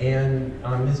 And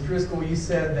Ms. Driscoll, you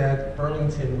said that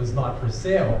Burlington was not for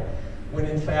sale, when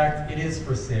in fact it is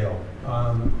for sale.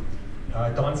 Don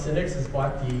Sinnix has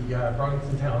bought the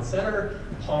Burlington Town Center.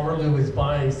 Palmer Lou is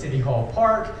buying City Hall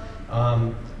Park.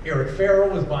 Eric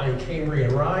Farrell is buying Cambry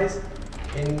and Rise.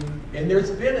 And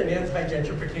there's been an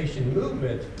anti-gentrification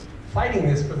movement fighting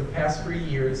this for the past 3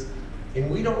 years, and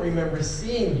we don't remember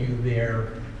seeing you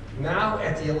there. Now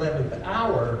at the 11th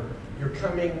hour, you're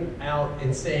coming out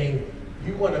and saying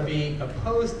you want to be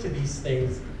opposed to these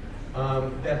things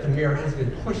that the mayor has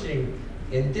been pushing.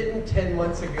 And didn't 10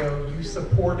 months ago you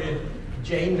supported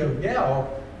Jane Nodell,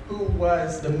 who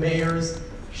was the mayor's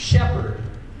shepherd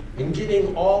in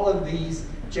getting all of these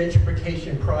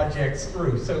gentrification projects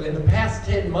through? So in the past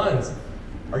 10 months,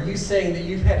 are you saying that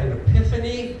you've had an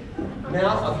epiphany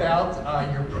now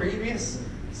about your previous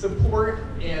support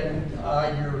and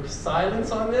your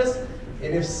silence on this?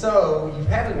 And if so, you've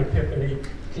had an epiphany,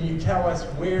 can you tell us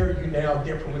where you now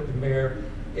differ with the mayor?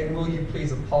 And will you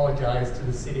please apologize to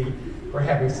the city for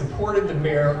having supported the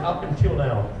mayor up until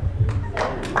now?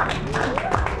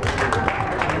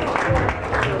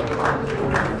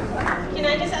 Can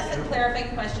I just ask a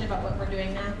clarifying question about what we're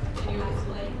doing now? Can you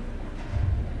explain?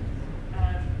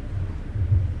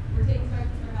 We're taking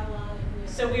questions for how long?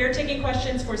 So we are taking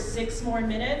questions for 6 more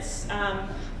minutes.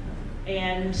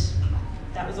 And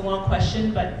that was a long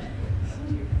question, but.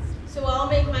 So I'll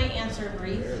make my answer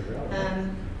brief.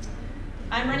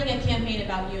 I'm running a campaign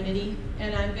about unity,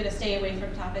 and I'm going to stay away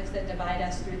from topics that divide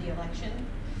us through the election,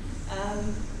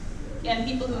 and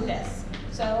people who hiss.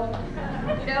 So,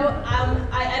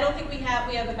 I don't think we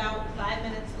have about 5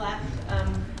 minutes left,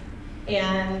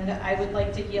 and I would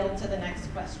like to yield to the next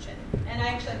question. And I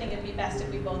actually think it'd be best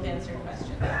if we both answered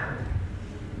questions.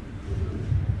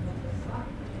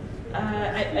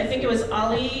 I think it was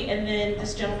Ali, and then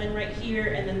this gentleman right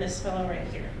here, and then this fellow right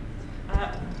here.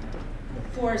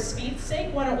 For speed's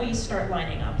sake, why don't we start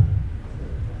lining up?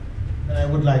 And I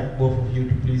would like both of you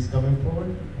to please come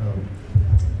forward.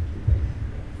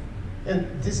 And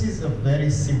this is a very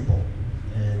simple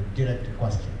and direct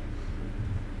question.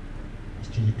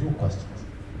 Actually, 2 questions.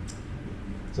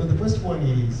 So the first one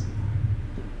is,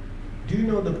 do you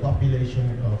know the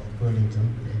population of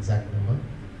Burlington, the exact number,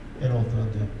 and also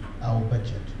our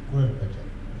budget, current budget?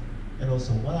 And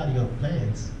also, what are your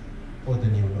plans for the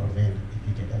new North End if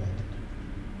you get elected?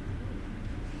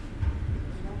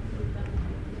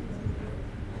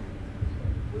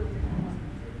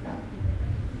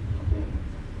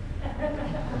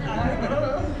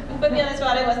 But be honest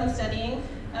about it, I wasn't studying.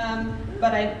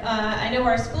 But I know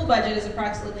our school budget is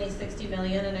approximately $60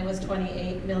 million, and it was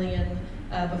 $28 million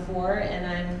before.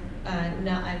 And I'm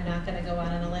not going to go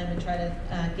out on a limb and try to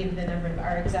give you the number of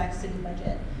our exact city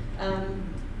budget.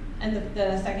 And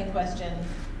the second question.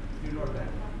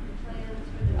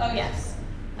 Oh yes.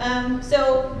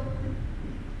 So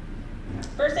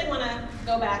first, I want to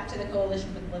go back to the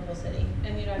Coalition for the Livable City,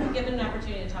 and I've been given an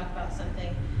opportunity to talk about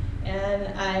something. And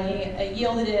I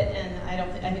yielded it, and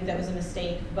I think that was a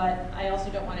mistake, but I also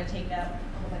don't want to take up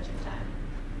a whole bunch of time.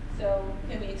 So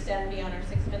can we extend beyond our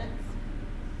 6 minutes?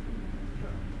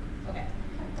 Okay.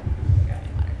 Grab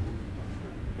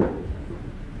my water.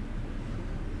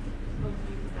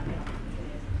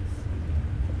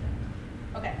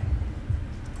 Okay.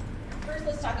 First,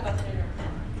 let's talk about the New North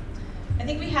End. I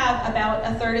think we have about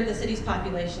 1/3 of the city's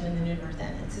population in the New North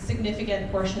End. It's a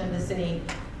significant portion of the city.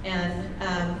 And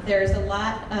there are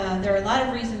a lot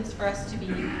of reasons for us to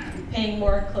be paying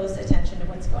more close attention to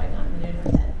what's going on in the New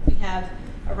North End. We have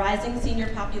a rising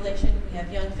senior population. We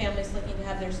have young families looking to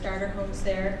have their starter homes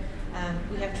there.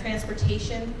 We have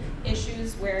transportation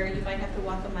issues where you might have to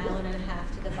walk 1.5 miles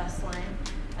to the bus line.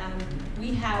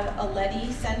 We have a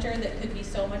Letty Center that could be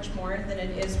so much more than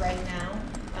it is right now.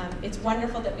 It's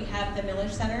wonderful that we have the Miller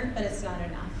Center, but it's not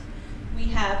enough. We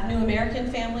have New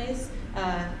American families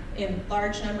in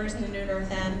large numbers in the New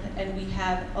North End, and we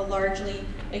have a largely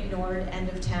ignored end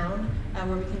of town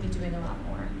where we can be doing a lot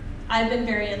more. I've been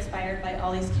very inspired by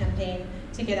Ollie's campaign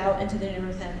to get out into the New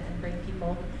North End and bring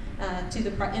people into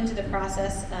the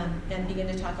process and begin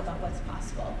to talk about what's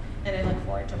possible. And I look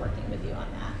forward to working with you on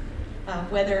that,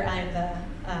 whether I'm the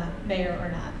mayor or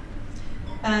not.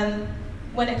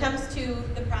 When it comes to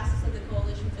the process of the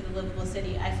Coalition for the Livable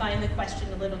City, I find the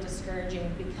question a little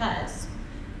discouraging because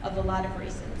of a lot of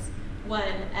reasons.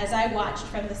 One, as I watched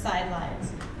from the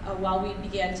sidelines while we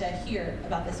began to hear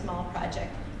about this mall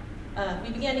project,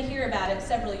 we began to hear about it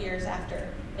several years after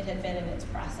it had been in its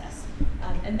process.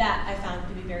 And that I found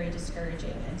to be very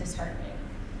discouraging and disheartening.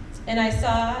 And I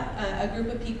saw a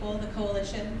group of people, the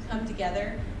coalition, come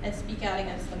together and speak out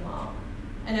against the mall.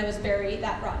 And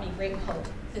that brought me great hope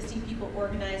to see people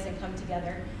organize and come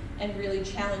together and really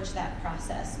challenge that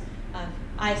process.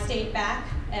 I stayed back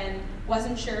and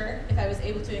wasn't sure if I was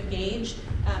able to engage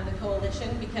the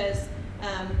coalition because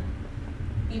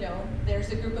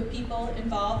there's a group of people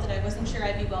involved and I wasn't sure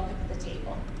I'd be welcome at the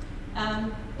table.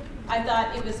 I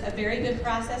thought it was a very good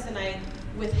process and I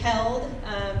withheld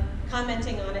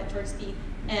commenting on it towards the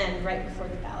end, right before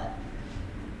the ballot.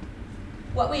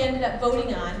 What we ended up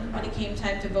voting on when it came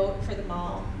time to vote for the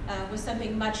mall was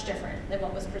something much different than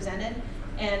what was presented.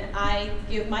 And I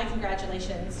give my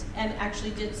congratulations, and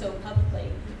actually did so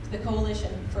publicly, to the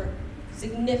coalition for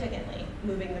significantly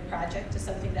moving the project to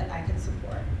something that I can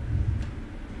support.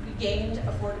 We gained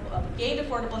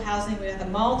affordable housing. We got the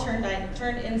mall turned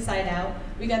inside out.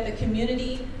 We got the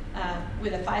community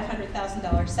with a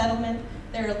 $500,000 settlement.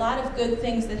 There are a lot of good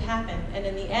things that happened, and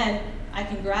in the end, I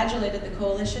congratulated the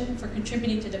coalition for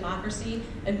contributing to democracy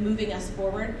and moving us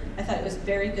forward. I thought it was a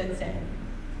very good thing.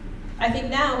 I think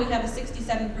now we have a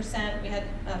 67%, we had,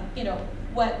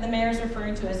 what the mayor's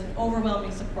referring to as an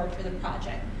overwhelming support for the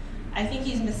project. I think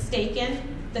he's mistaken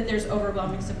that there's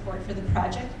overwhelming support for the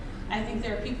project. I think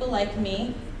there are people like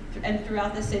me and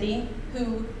throughout the city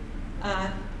who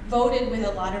voted with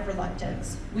a lot of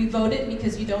reluctance. We voted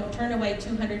because you don't turn away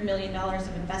 $200 million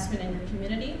of investment in your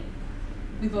community.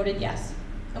 We voted yes.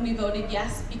 And we voted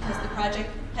yes because the project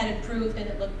had improved and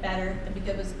it looked better and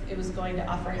because it was going to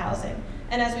offer housing.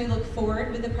 And as we look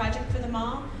forward with the project for the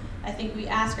mall, I think we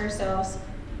ask ourselves,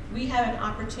 we have an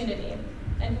opportunity,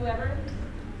 and whoever's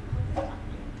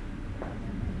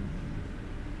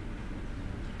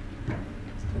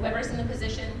in the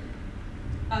position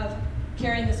of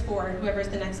carrying this forward, whoever's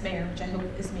the next mayor, which I hope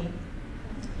is me,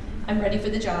 I'm ready for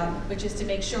the job, which is to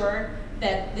make sure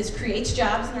that this creates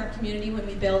jobs in our community when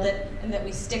we build it, and that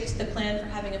we stick to the plan for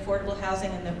having affordable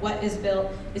housing, and that what is built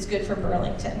is good for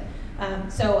Burlington. And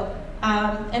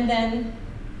then,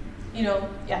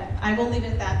 I will leave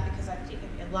it at that because I've taken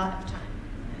a lot of time.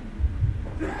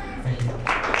 Thank you.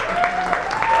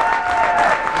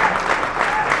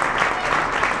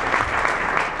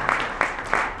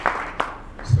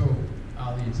 So,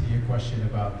 Ali, to your question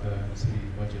about the city's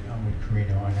budget, I'm with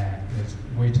Karina on that. There's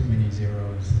way too many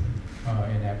zeros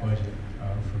in that budget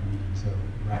for me to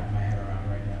wrap my head around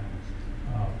right now.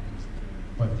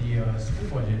 But the school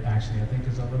budget actually, I think,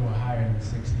 is a little higher than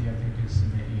 60. I think it's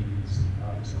in the 80s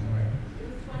somewhere.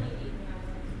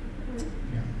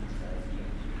 Yeah.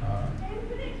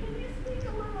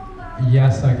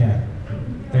 Yes, I can.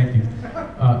 Thank you.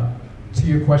 To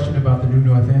your question about the new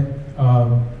North End,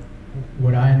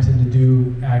 what I intend to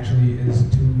do actually is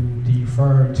to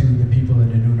defer to the people in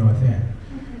the new North End.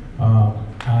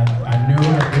 I know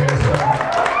that there's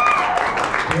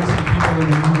some people in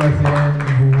the new North End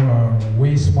who are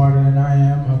way smarter than I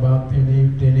am about their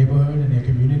neighborhood and their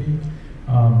community.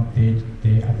 I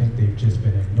think they've just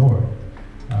been ignored.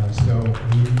 So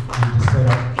we need to set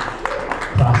up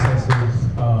processes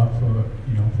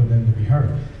for them to be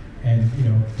heard. And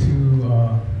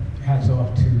hats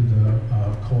off to the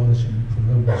Coalition for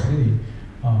Livable City.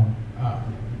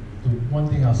 The one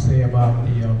thing I'll say about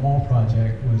the mall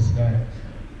project was that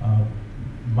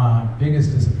my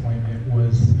biggest disappointment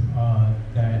was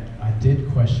that I did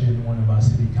question one of our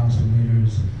city council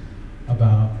leaders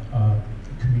about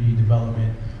community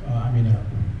development,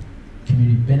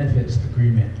 community benefits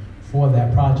agreement for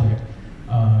that project,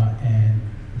 and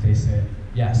they said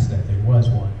yes, that there was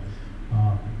one,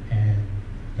 and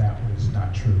that was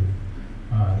not true.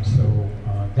 So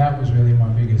that was really my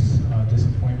biggest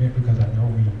disappointment, because I know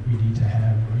we need to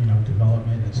have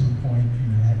development at some point.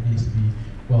 That needs to be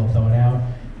well thought out,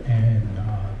 and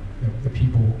the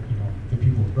people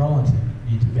of Burlington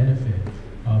need to benefit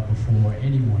before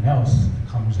anyone else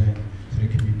comes in to the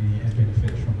community and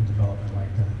benefits from a development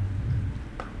like that.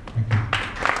 Thank you.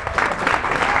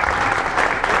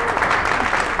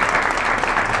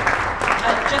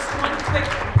 Just one quick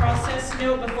process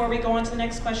note before we go on to the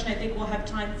next question. I think we'll have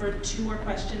time for 2 more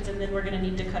questions, and then we're going to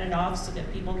need to cut it off so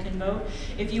that people can vote.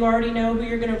 If you already know who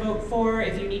you're going to vote for,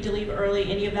 if you need to leave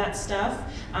early, any of that stuff,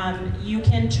 you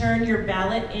can turn your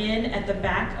ballot in at the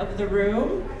back of the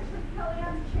room.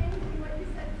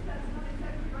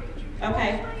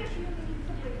 Okay.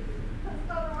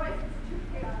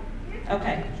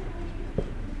 Okay.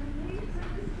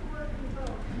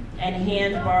 And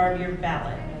hand Barb your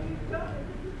ballot.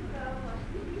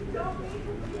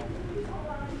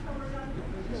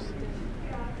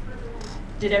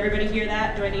 Did everybody hear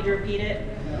that? Do I need to repeat it?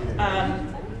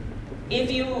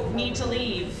 If you need to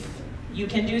leave, You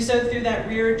can do so through that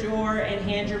rear door and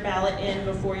hand your ballot in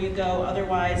before you go.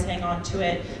 Otherwise, hang on to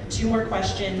it. 2 more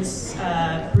questions,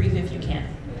 brief if you can.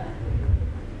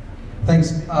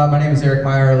 Thanks. My name is Eric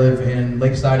Meyer. I live in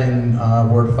Lakeside in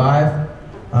Ward 5.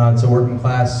 It's a working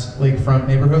class lakefront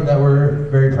neighborhood that we're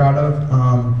very proud of.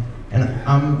 And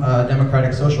I'm a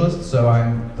democratic socialist, so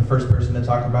I'm the first person to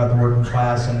talk about the working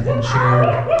class and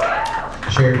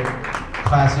share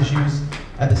class issues.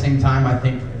 At the same time, I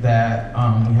think that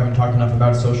we haven't talked enough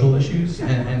about social issues,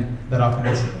 and that often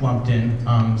gets lumped in.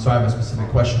 So I have a specific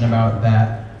question about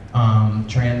that.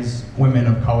 Trans women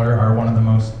of color are one of the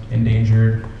most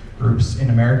endangered groups in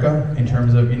America in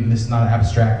terms of, and this is not an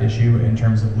abstract issue, in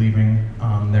terms of leaving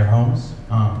their homes.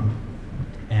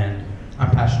 And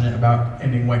I'm passionate about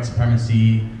ending white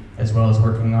supremacy, as well as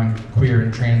working on queer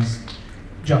and trans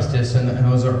justice, and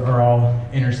those are all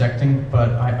intersecting.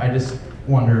 But I just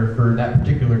wonder, for that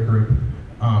particular group,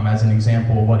 as an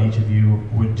example, what each of you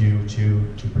would do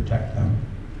to protect them.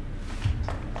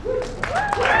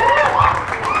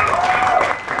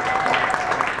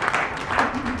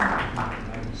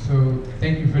 So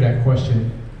thank you for that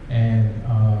question. And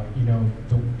you know,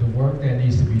 the work that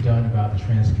needs to be done about the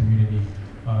trans community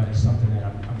is something that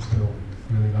I'm still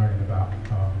really learning about.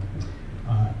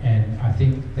 And I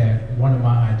think that one of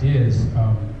my ideas,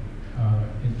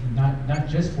 not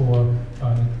just for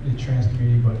the trans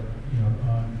community, but you know,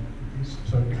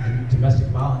 sort of domestic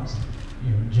violence,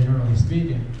 you know, generally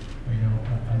speaking, you know,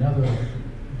 another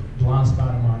blind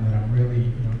spot of mine that I'm really, you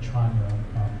know, trying to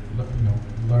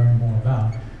learn more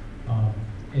about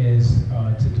is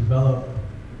to develop,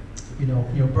 you know,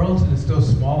 Burlington is still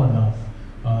small enough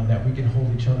that we can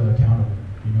hold each other accountable,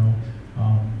 you know,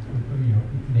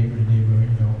 neighbor to neighbor,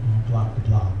 you know, block to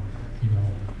block, you know,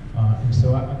 and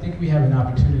so I think we have an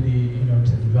opportunity, you know,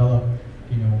 to develop,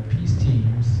 you know, peace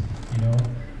teams, you know,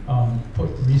 put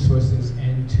resources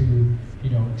into, you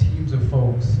know, teams of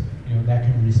folks, you know, that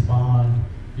can respond,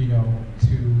 you know,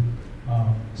 to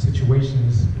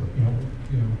situations, you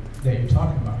know, that you're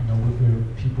talking about, you know, where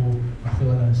people are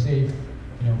feeling unsafe,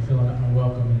 you know, feeling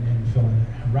unwelcome and feeling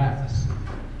harassed.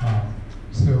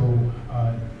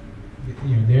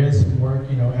 You know, there's some work,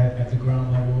 you know, at the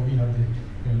ground level, you know,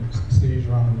 cities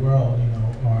around the world, you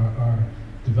know, are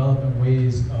developing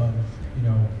ways of, you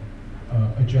know,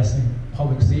 addressing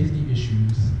public safety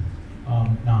issues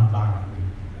non-violently.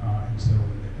 And so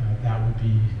that would be,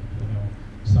 you know,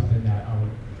 something that I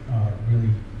would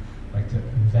really like to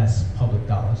invest public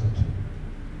dollars into.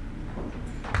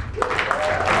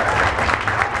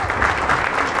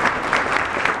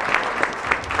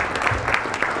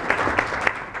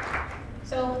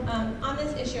 So on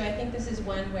this issue, I think this is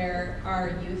one where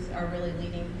our youth are really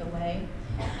leading the way.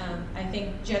 I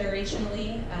think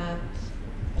generationally,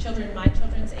 my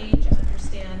children's age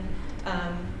understand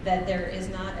that there is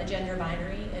not a gender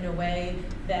binary in a way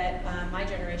that my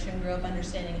generation grew up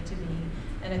understanding it to be.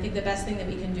 And I think the best thing that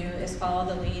we can do is follow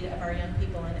the lead of our young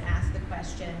people and ask the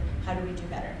question, how do we do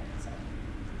better? So.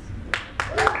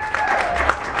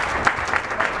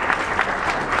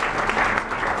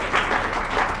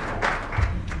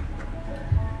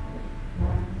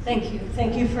 Thank you.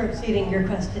 Thank you for feeding your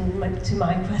question to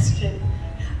my question.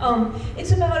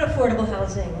 It's about affordable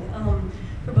housing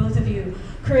for both of you.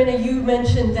 Corinna, you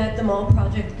mentioned that the mall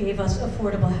project gave us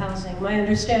affordable housing. My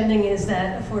understanding is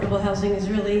that affordable housing is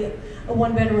really a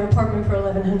one-bedroom apartment for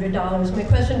 $1,100. My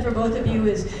question for both of you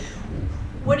is,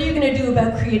 what are you going to do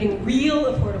about creating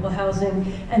real affordable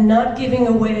housing and not giving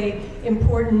away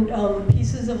important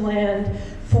pieces of land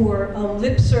for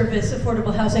lip service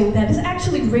affordable housing that is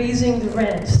actually raising the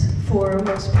rents for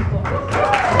most people?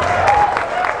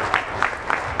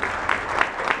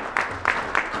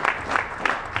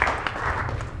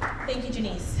 Thank you,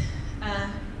 Janice.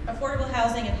 Affordable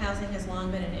housing and housing has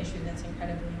long been an issue that's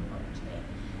incredibly important to me.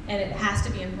 And it has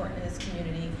to be important in this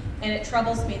community. And it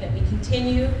troubles me that we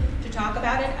continue to talk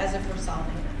about it as if we're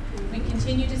solving it. We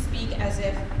continue to speak as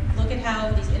if, look at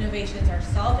how these innovations are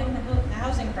solving the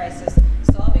housing crisis,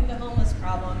 solving the homeless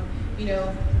problem. You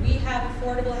know, we have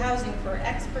affordable housing for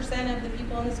X% of the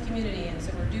people in this community, and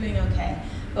so we're doing okay.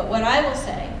 But what I will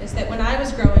say is that when I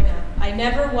was growing up, I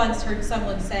never once heard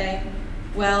someone say,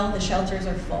 well, the shelters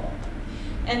are full.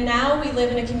 And now we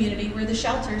live in a community where the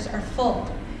shelters are full,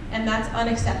 and that's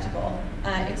unacceptable.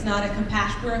 It's not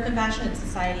we're a compassionate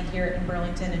society here in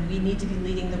Burlington, and we need to be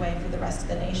leading the way for the rest of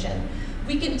the nation.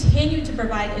 We continue to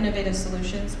provide innovative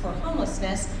solutions for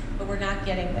homelessness, but we're not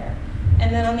getting there.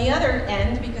 And then on the other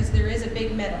end, because there is a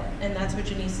big middle, and that's what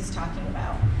Janice is talking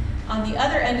about. On the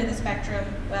other end of the spectrum,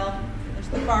 well, there's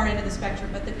the far end of the spectrum,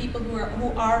 but the people who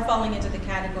are falling into the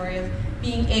category of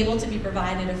being able to be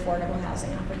provided affordable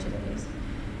housing opportunities.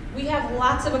 We have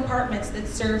lots of apartments that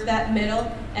serve that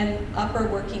middle and upper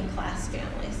working class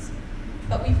families.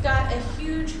 But we've got a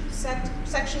huge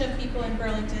section of people in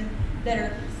Burlington that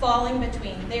are falling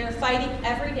between. They are fighting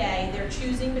every day. They're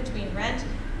choosing between rent,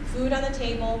 food on the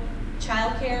table,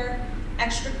 childcare,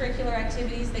 extracurricular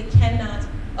activities. They cannot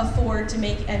afford to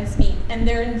make ends meet. And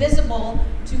they're invisible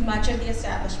to much of the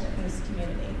establishment in this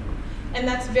community. And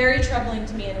that's very troubling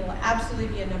to me, and it will absolutely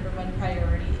be a #1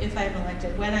 priority if I'm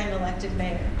elected, when I'm elected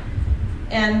mayor.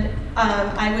 And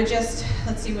I would just,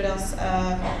 let's see what else.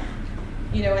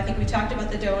 You know, I think we talked about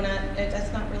the donut.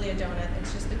 That's not really a donut.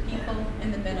 It's just the people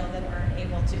in the middle that aren't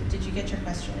able to. Did you get your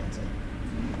question answered?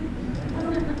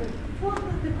 Well,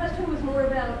 the question was more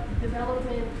about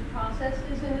development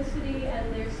processes in the city,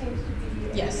 and there seems to be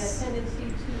a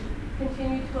tendency to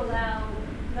continue to allow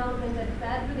development that's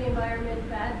bad for the environment,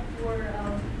 bad for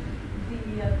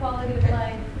the quality of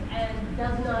life, and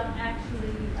does not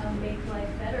actually make life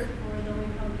better for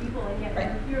low-income people, and yet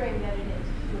we're hearing that it is.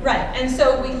 Right, and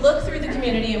so we look through the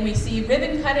community and we see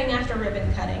ribbon cutting after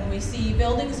ribbon cutting. We see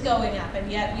buildings going up,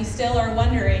 and yet we still are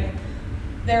wondering,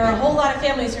 there are a whole lot of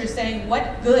families who are saying,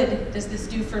 what good does this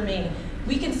do for me?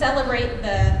 We can celebrate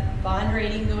the bond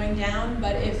rating going down,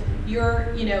 but if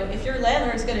your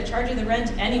landlord's going to charge you the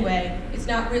rent anyway, it's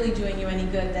not really doing you any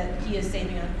good that he is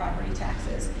saving on property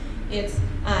taxes. It's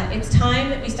time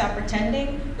that we stop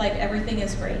pretending like everything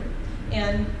is great.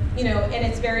 And and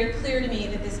it's very clear to me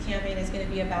that this campaign is going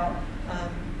to be about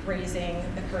raising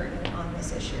the curtain on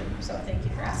this issue. So thank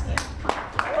you for asking it.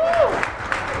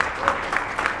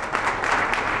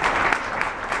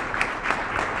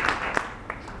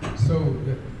 So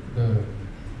the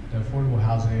affordable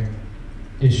housing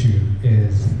issue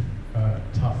is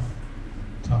tough,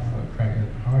 Craig.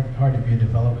 Hard to be a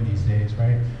developer these days,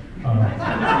 right?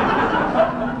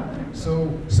 So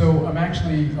I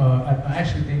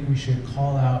actually think we should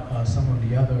call out some of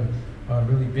the other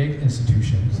really big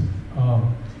institutions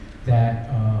that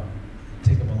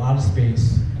take up a lot of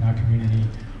space in our community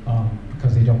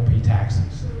because they don't pay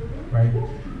taxes, right?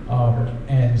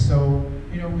 And so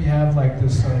we have like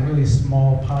this really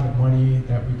small pot of money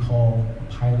that we call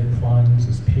pilot funds,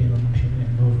 this payment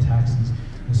in lieu of taxes.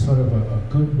 It's sort of a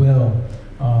goodwill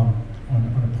on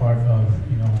the part of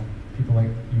people like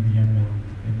UVM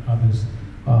and others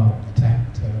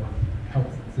to help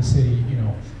the city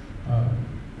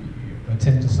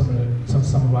attend to some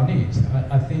of our needs.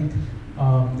 I think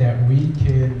that we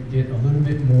can get a little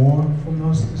bit more from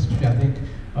those institutions. I think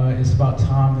it's about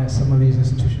time that some of these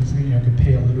institutions could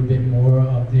pay a little bit more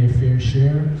of their fair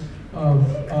share of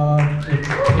the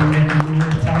payment in lieu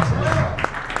of taxes.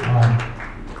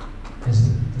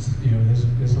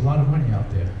 There's a lot of money out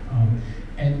there,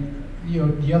 and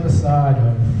the other side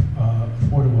of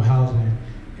affordable housing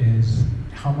is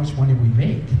how much money we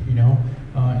make,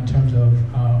 in terms of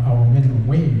our minimum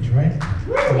wage, right?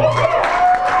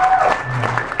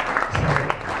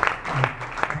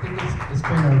 I think it's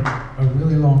been a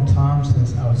really long time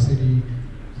since our city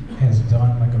has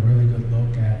done like a really good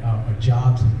look at our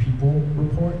jobs and people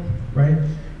report, right?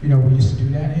 We used to do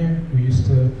that here. We used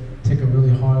to take a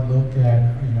really hard look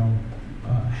at,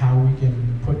 how we can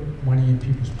put money in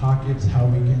people's pockets, how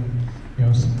we can,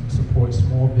 support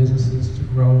small businesses to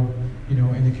grow,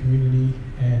 in the community.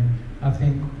 And I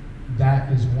think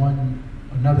that is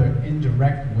another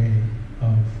indirect way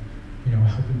of,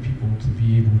 helping people to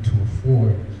be able to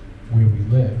afford where we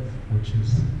live, which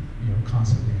is,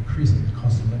 constantly increasing. The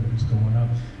cost of living is going up,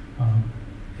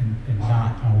 and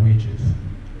not our wages.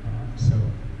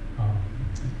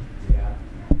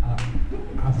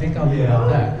 I think I'll leave it at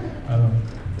that.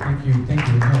 Thank you again.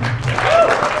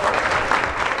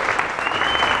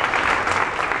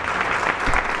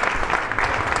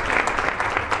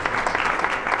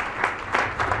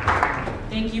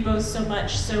 Thank you both so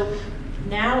much. So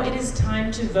now it is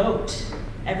time to vote.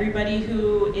 Everybody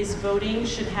who is voting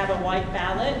should have a white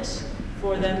ballot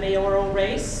for the mayoral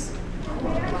race.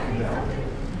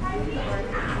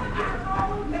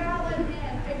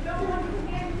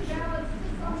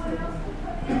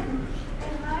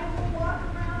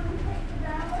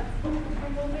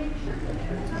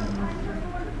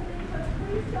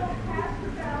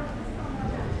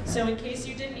 So in case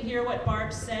you didn't hear what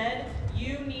Barb said,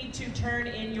 you need to turn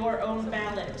in your own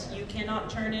ballot. You cannot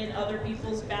turn in other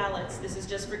people's ballots. This is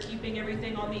just for keeping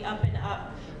everything on the up and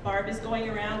up. Barb is going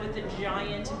around with a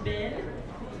giant bin.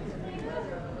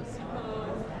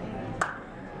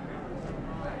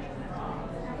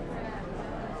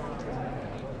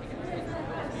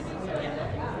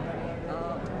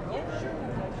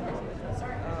 Sorry.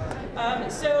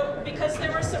 So because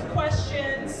there were some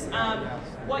questions,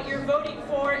 what you're voting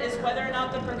for is whether or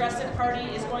not the Progressive Party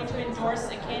is going to endorse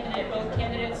a candidate. Both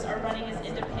candidates are running as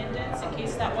independents, in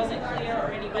case that wasn't clear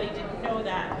or anybody didn't know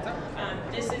that.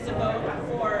 This is a vote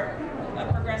for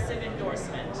a progressive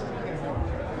endorsement.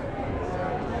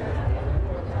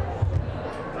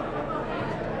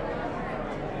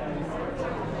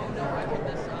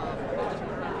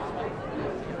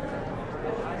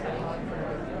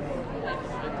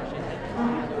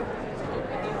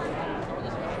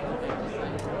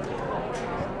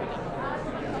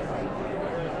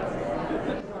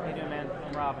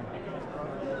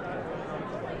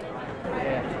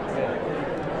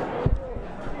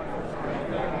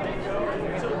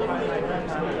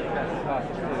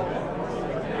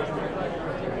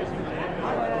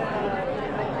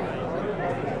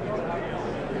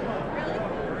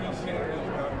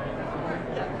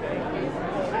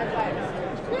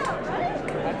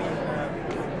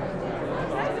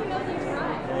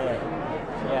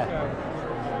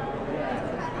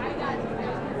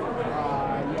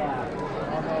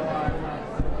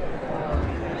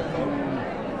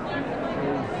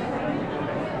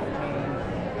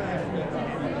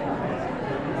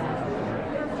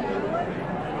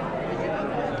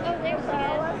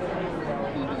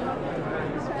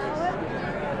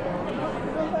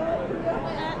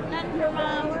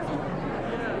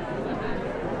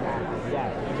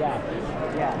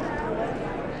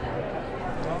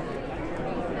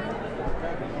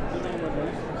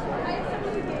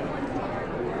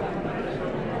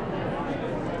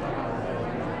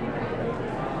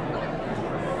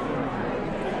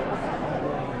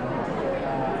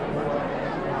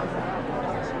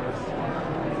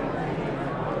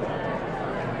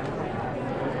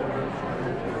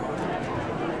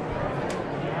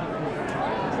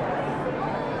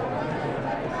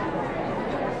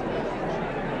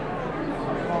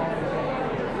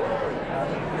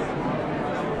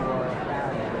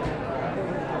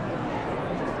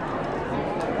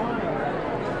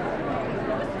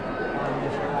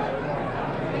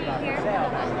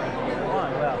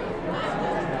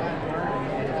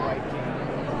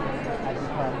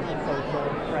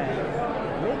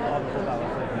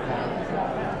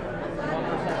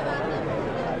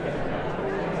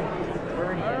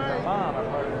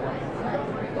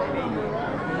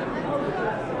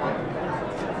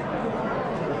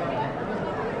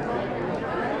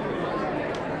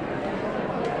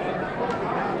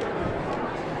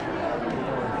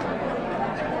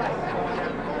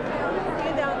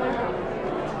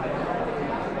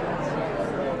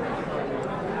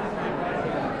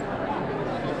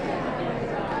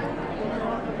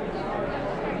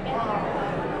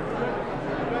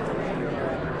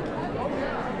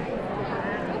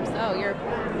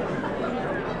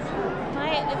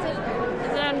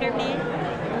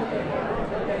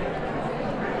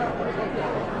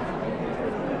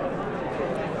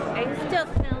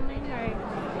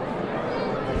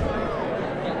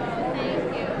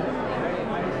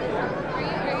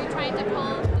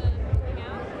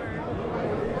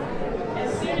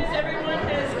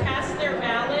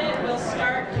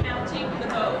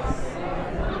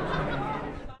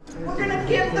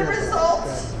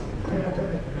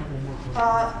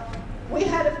 We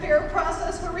had a fair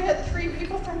process where we had 3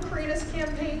 people from Karina's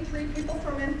campaign, 3 people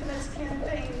from Infinite's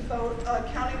campaign vote,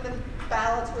 counting the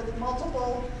ballots with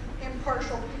multiple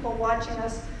impartial people watching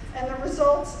us. And the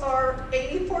results are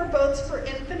 84 votes for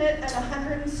Infinite and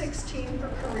 116 for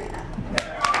Karina.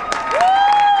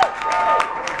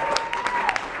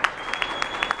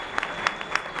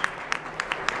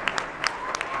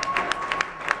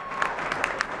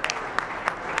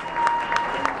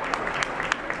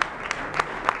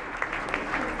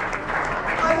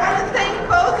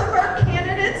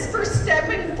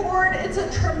 It's a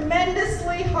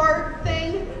tremendously hard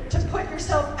thing to put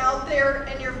yourself out there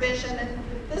and your vision. And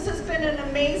this has been an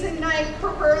amazing night for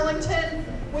Burlington.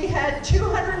 We had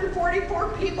 244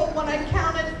 people when I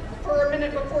counted for a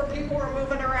minute before people were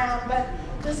moving around, but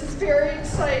this is very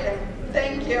exciting.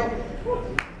 Thank you. I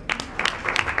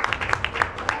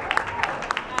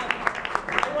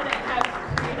want to have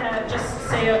Karina just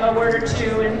say a word or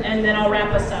two, and then I'll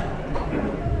wrap us up.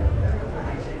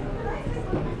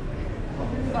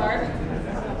 Barb?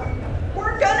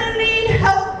 We're gonna need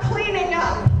help cleaning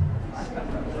up.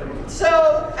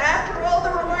 So after all the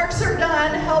remarks are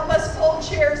done, help us fold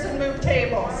chairs and move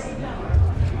tables.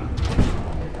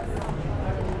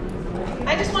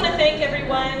 I just want to thank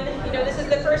everyone. You know, this is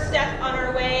the first step on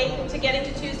our way to getting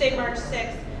to Tuesday, March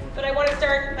 6th. But I want to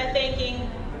start by thanking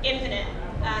Infinite.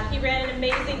 He ran an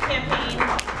amazing campaign.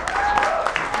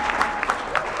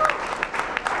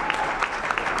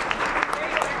 Very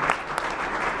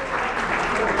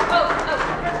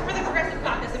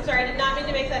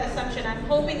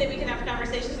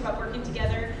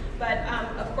But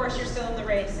of course, you're still in the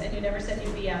race, and you never said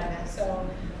you'd be out of it. So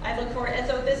I look forward, and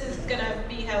so this is gonna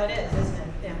be how it is, isn't it?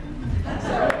 Yeah.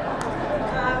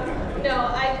 So, no,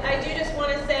 I do just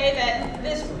want to say that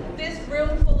this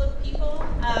room full of people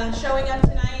showing up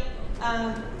tonight,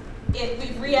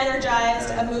 we've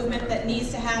re-energized a movement that needs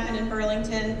to happen in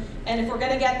Burlington, and if we're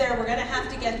going to get there, we're going to have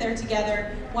to get there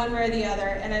together, one way or the other,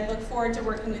 and I look forward to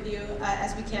working with you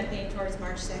as we campaign towards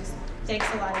March 6th. Thanks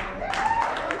a lot, everyone.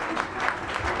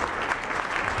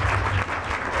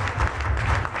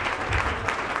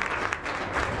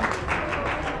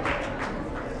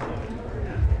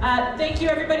 Thank you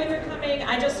everybody for coming.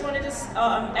 I just wanted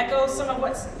to echo some of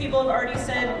what people have already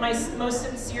said. My most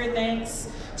sincere thanks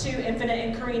to Infinite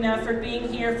and Karina for being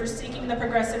here, for seeking the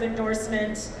progressive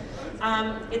endorsement.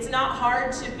 It's not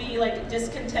hard to be like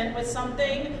discontent with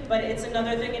something, but it's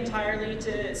another thing entirely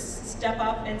to step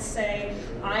up and say,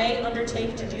 I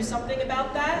undertake to do something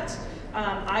about that.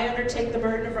 I undertake the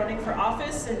burden of running for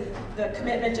office and the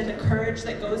commitment and the courage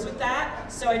that goes with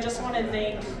that. So I just want to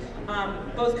thank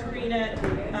both Karina,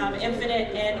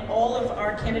 Infinite, and all of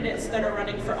our candidates that are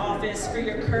running for office for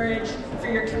your courage, for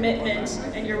your commitment,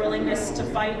 and your willingness to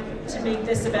fight to make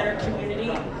this a better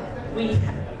community.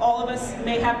 All of us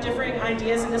may have differing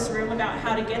ideas in this room about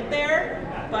how to get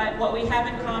there, but what we have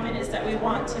in common is that we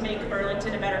want to make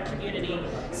Burlington a better community.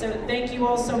 So thank you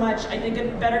all so much. I think a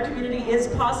better community is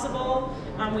possible.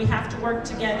 We have to work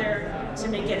together to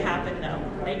make it happen though.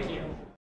 Thank you.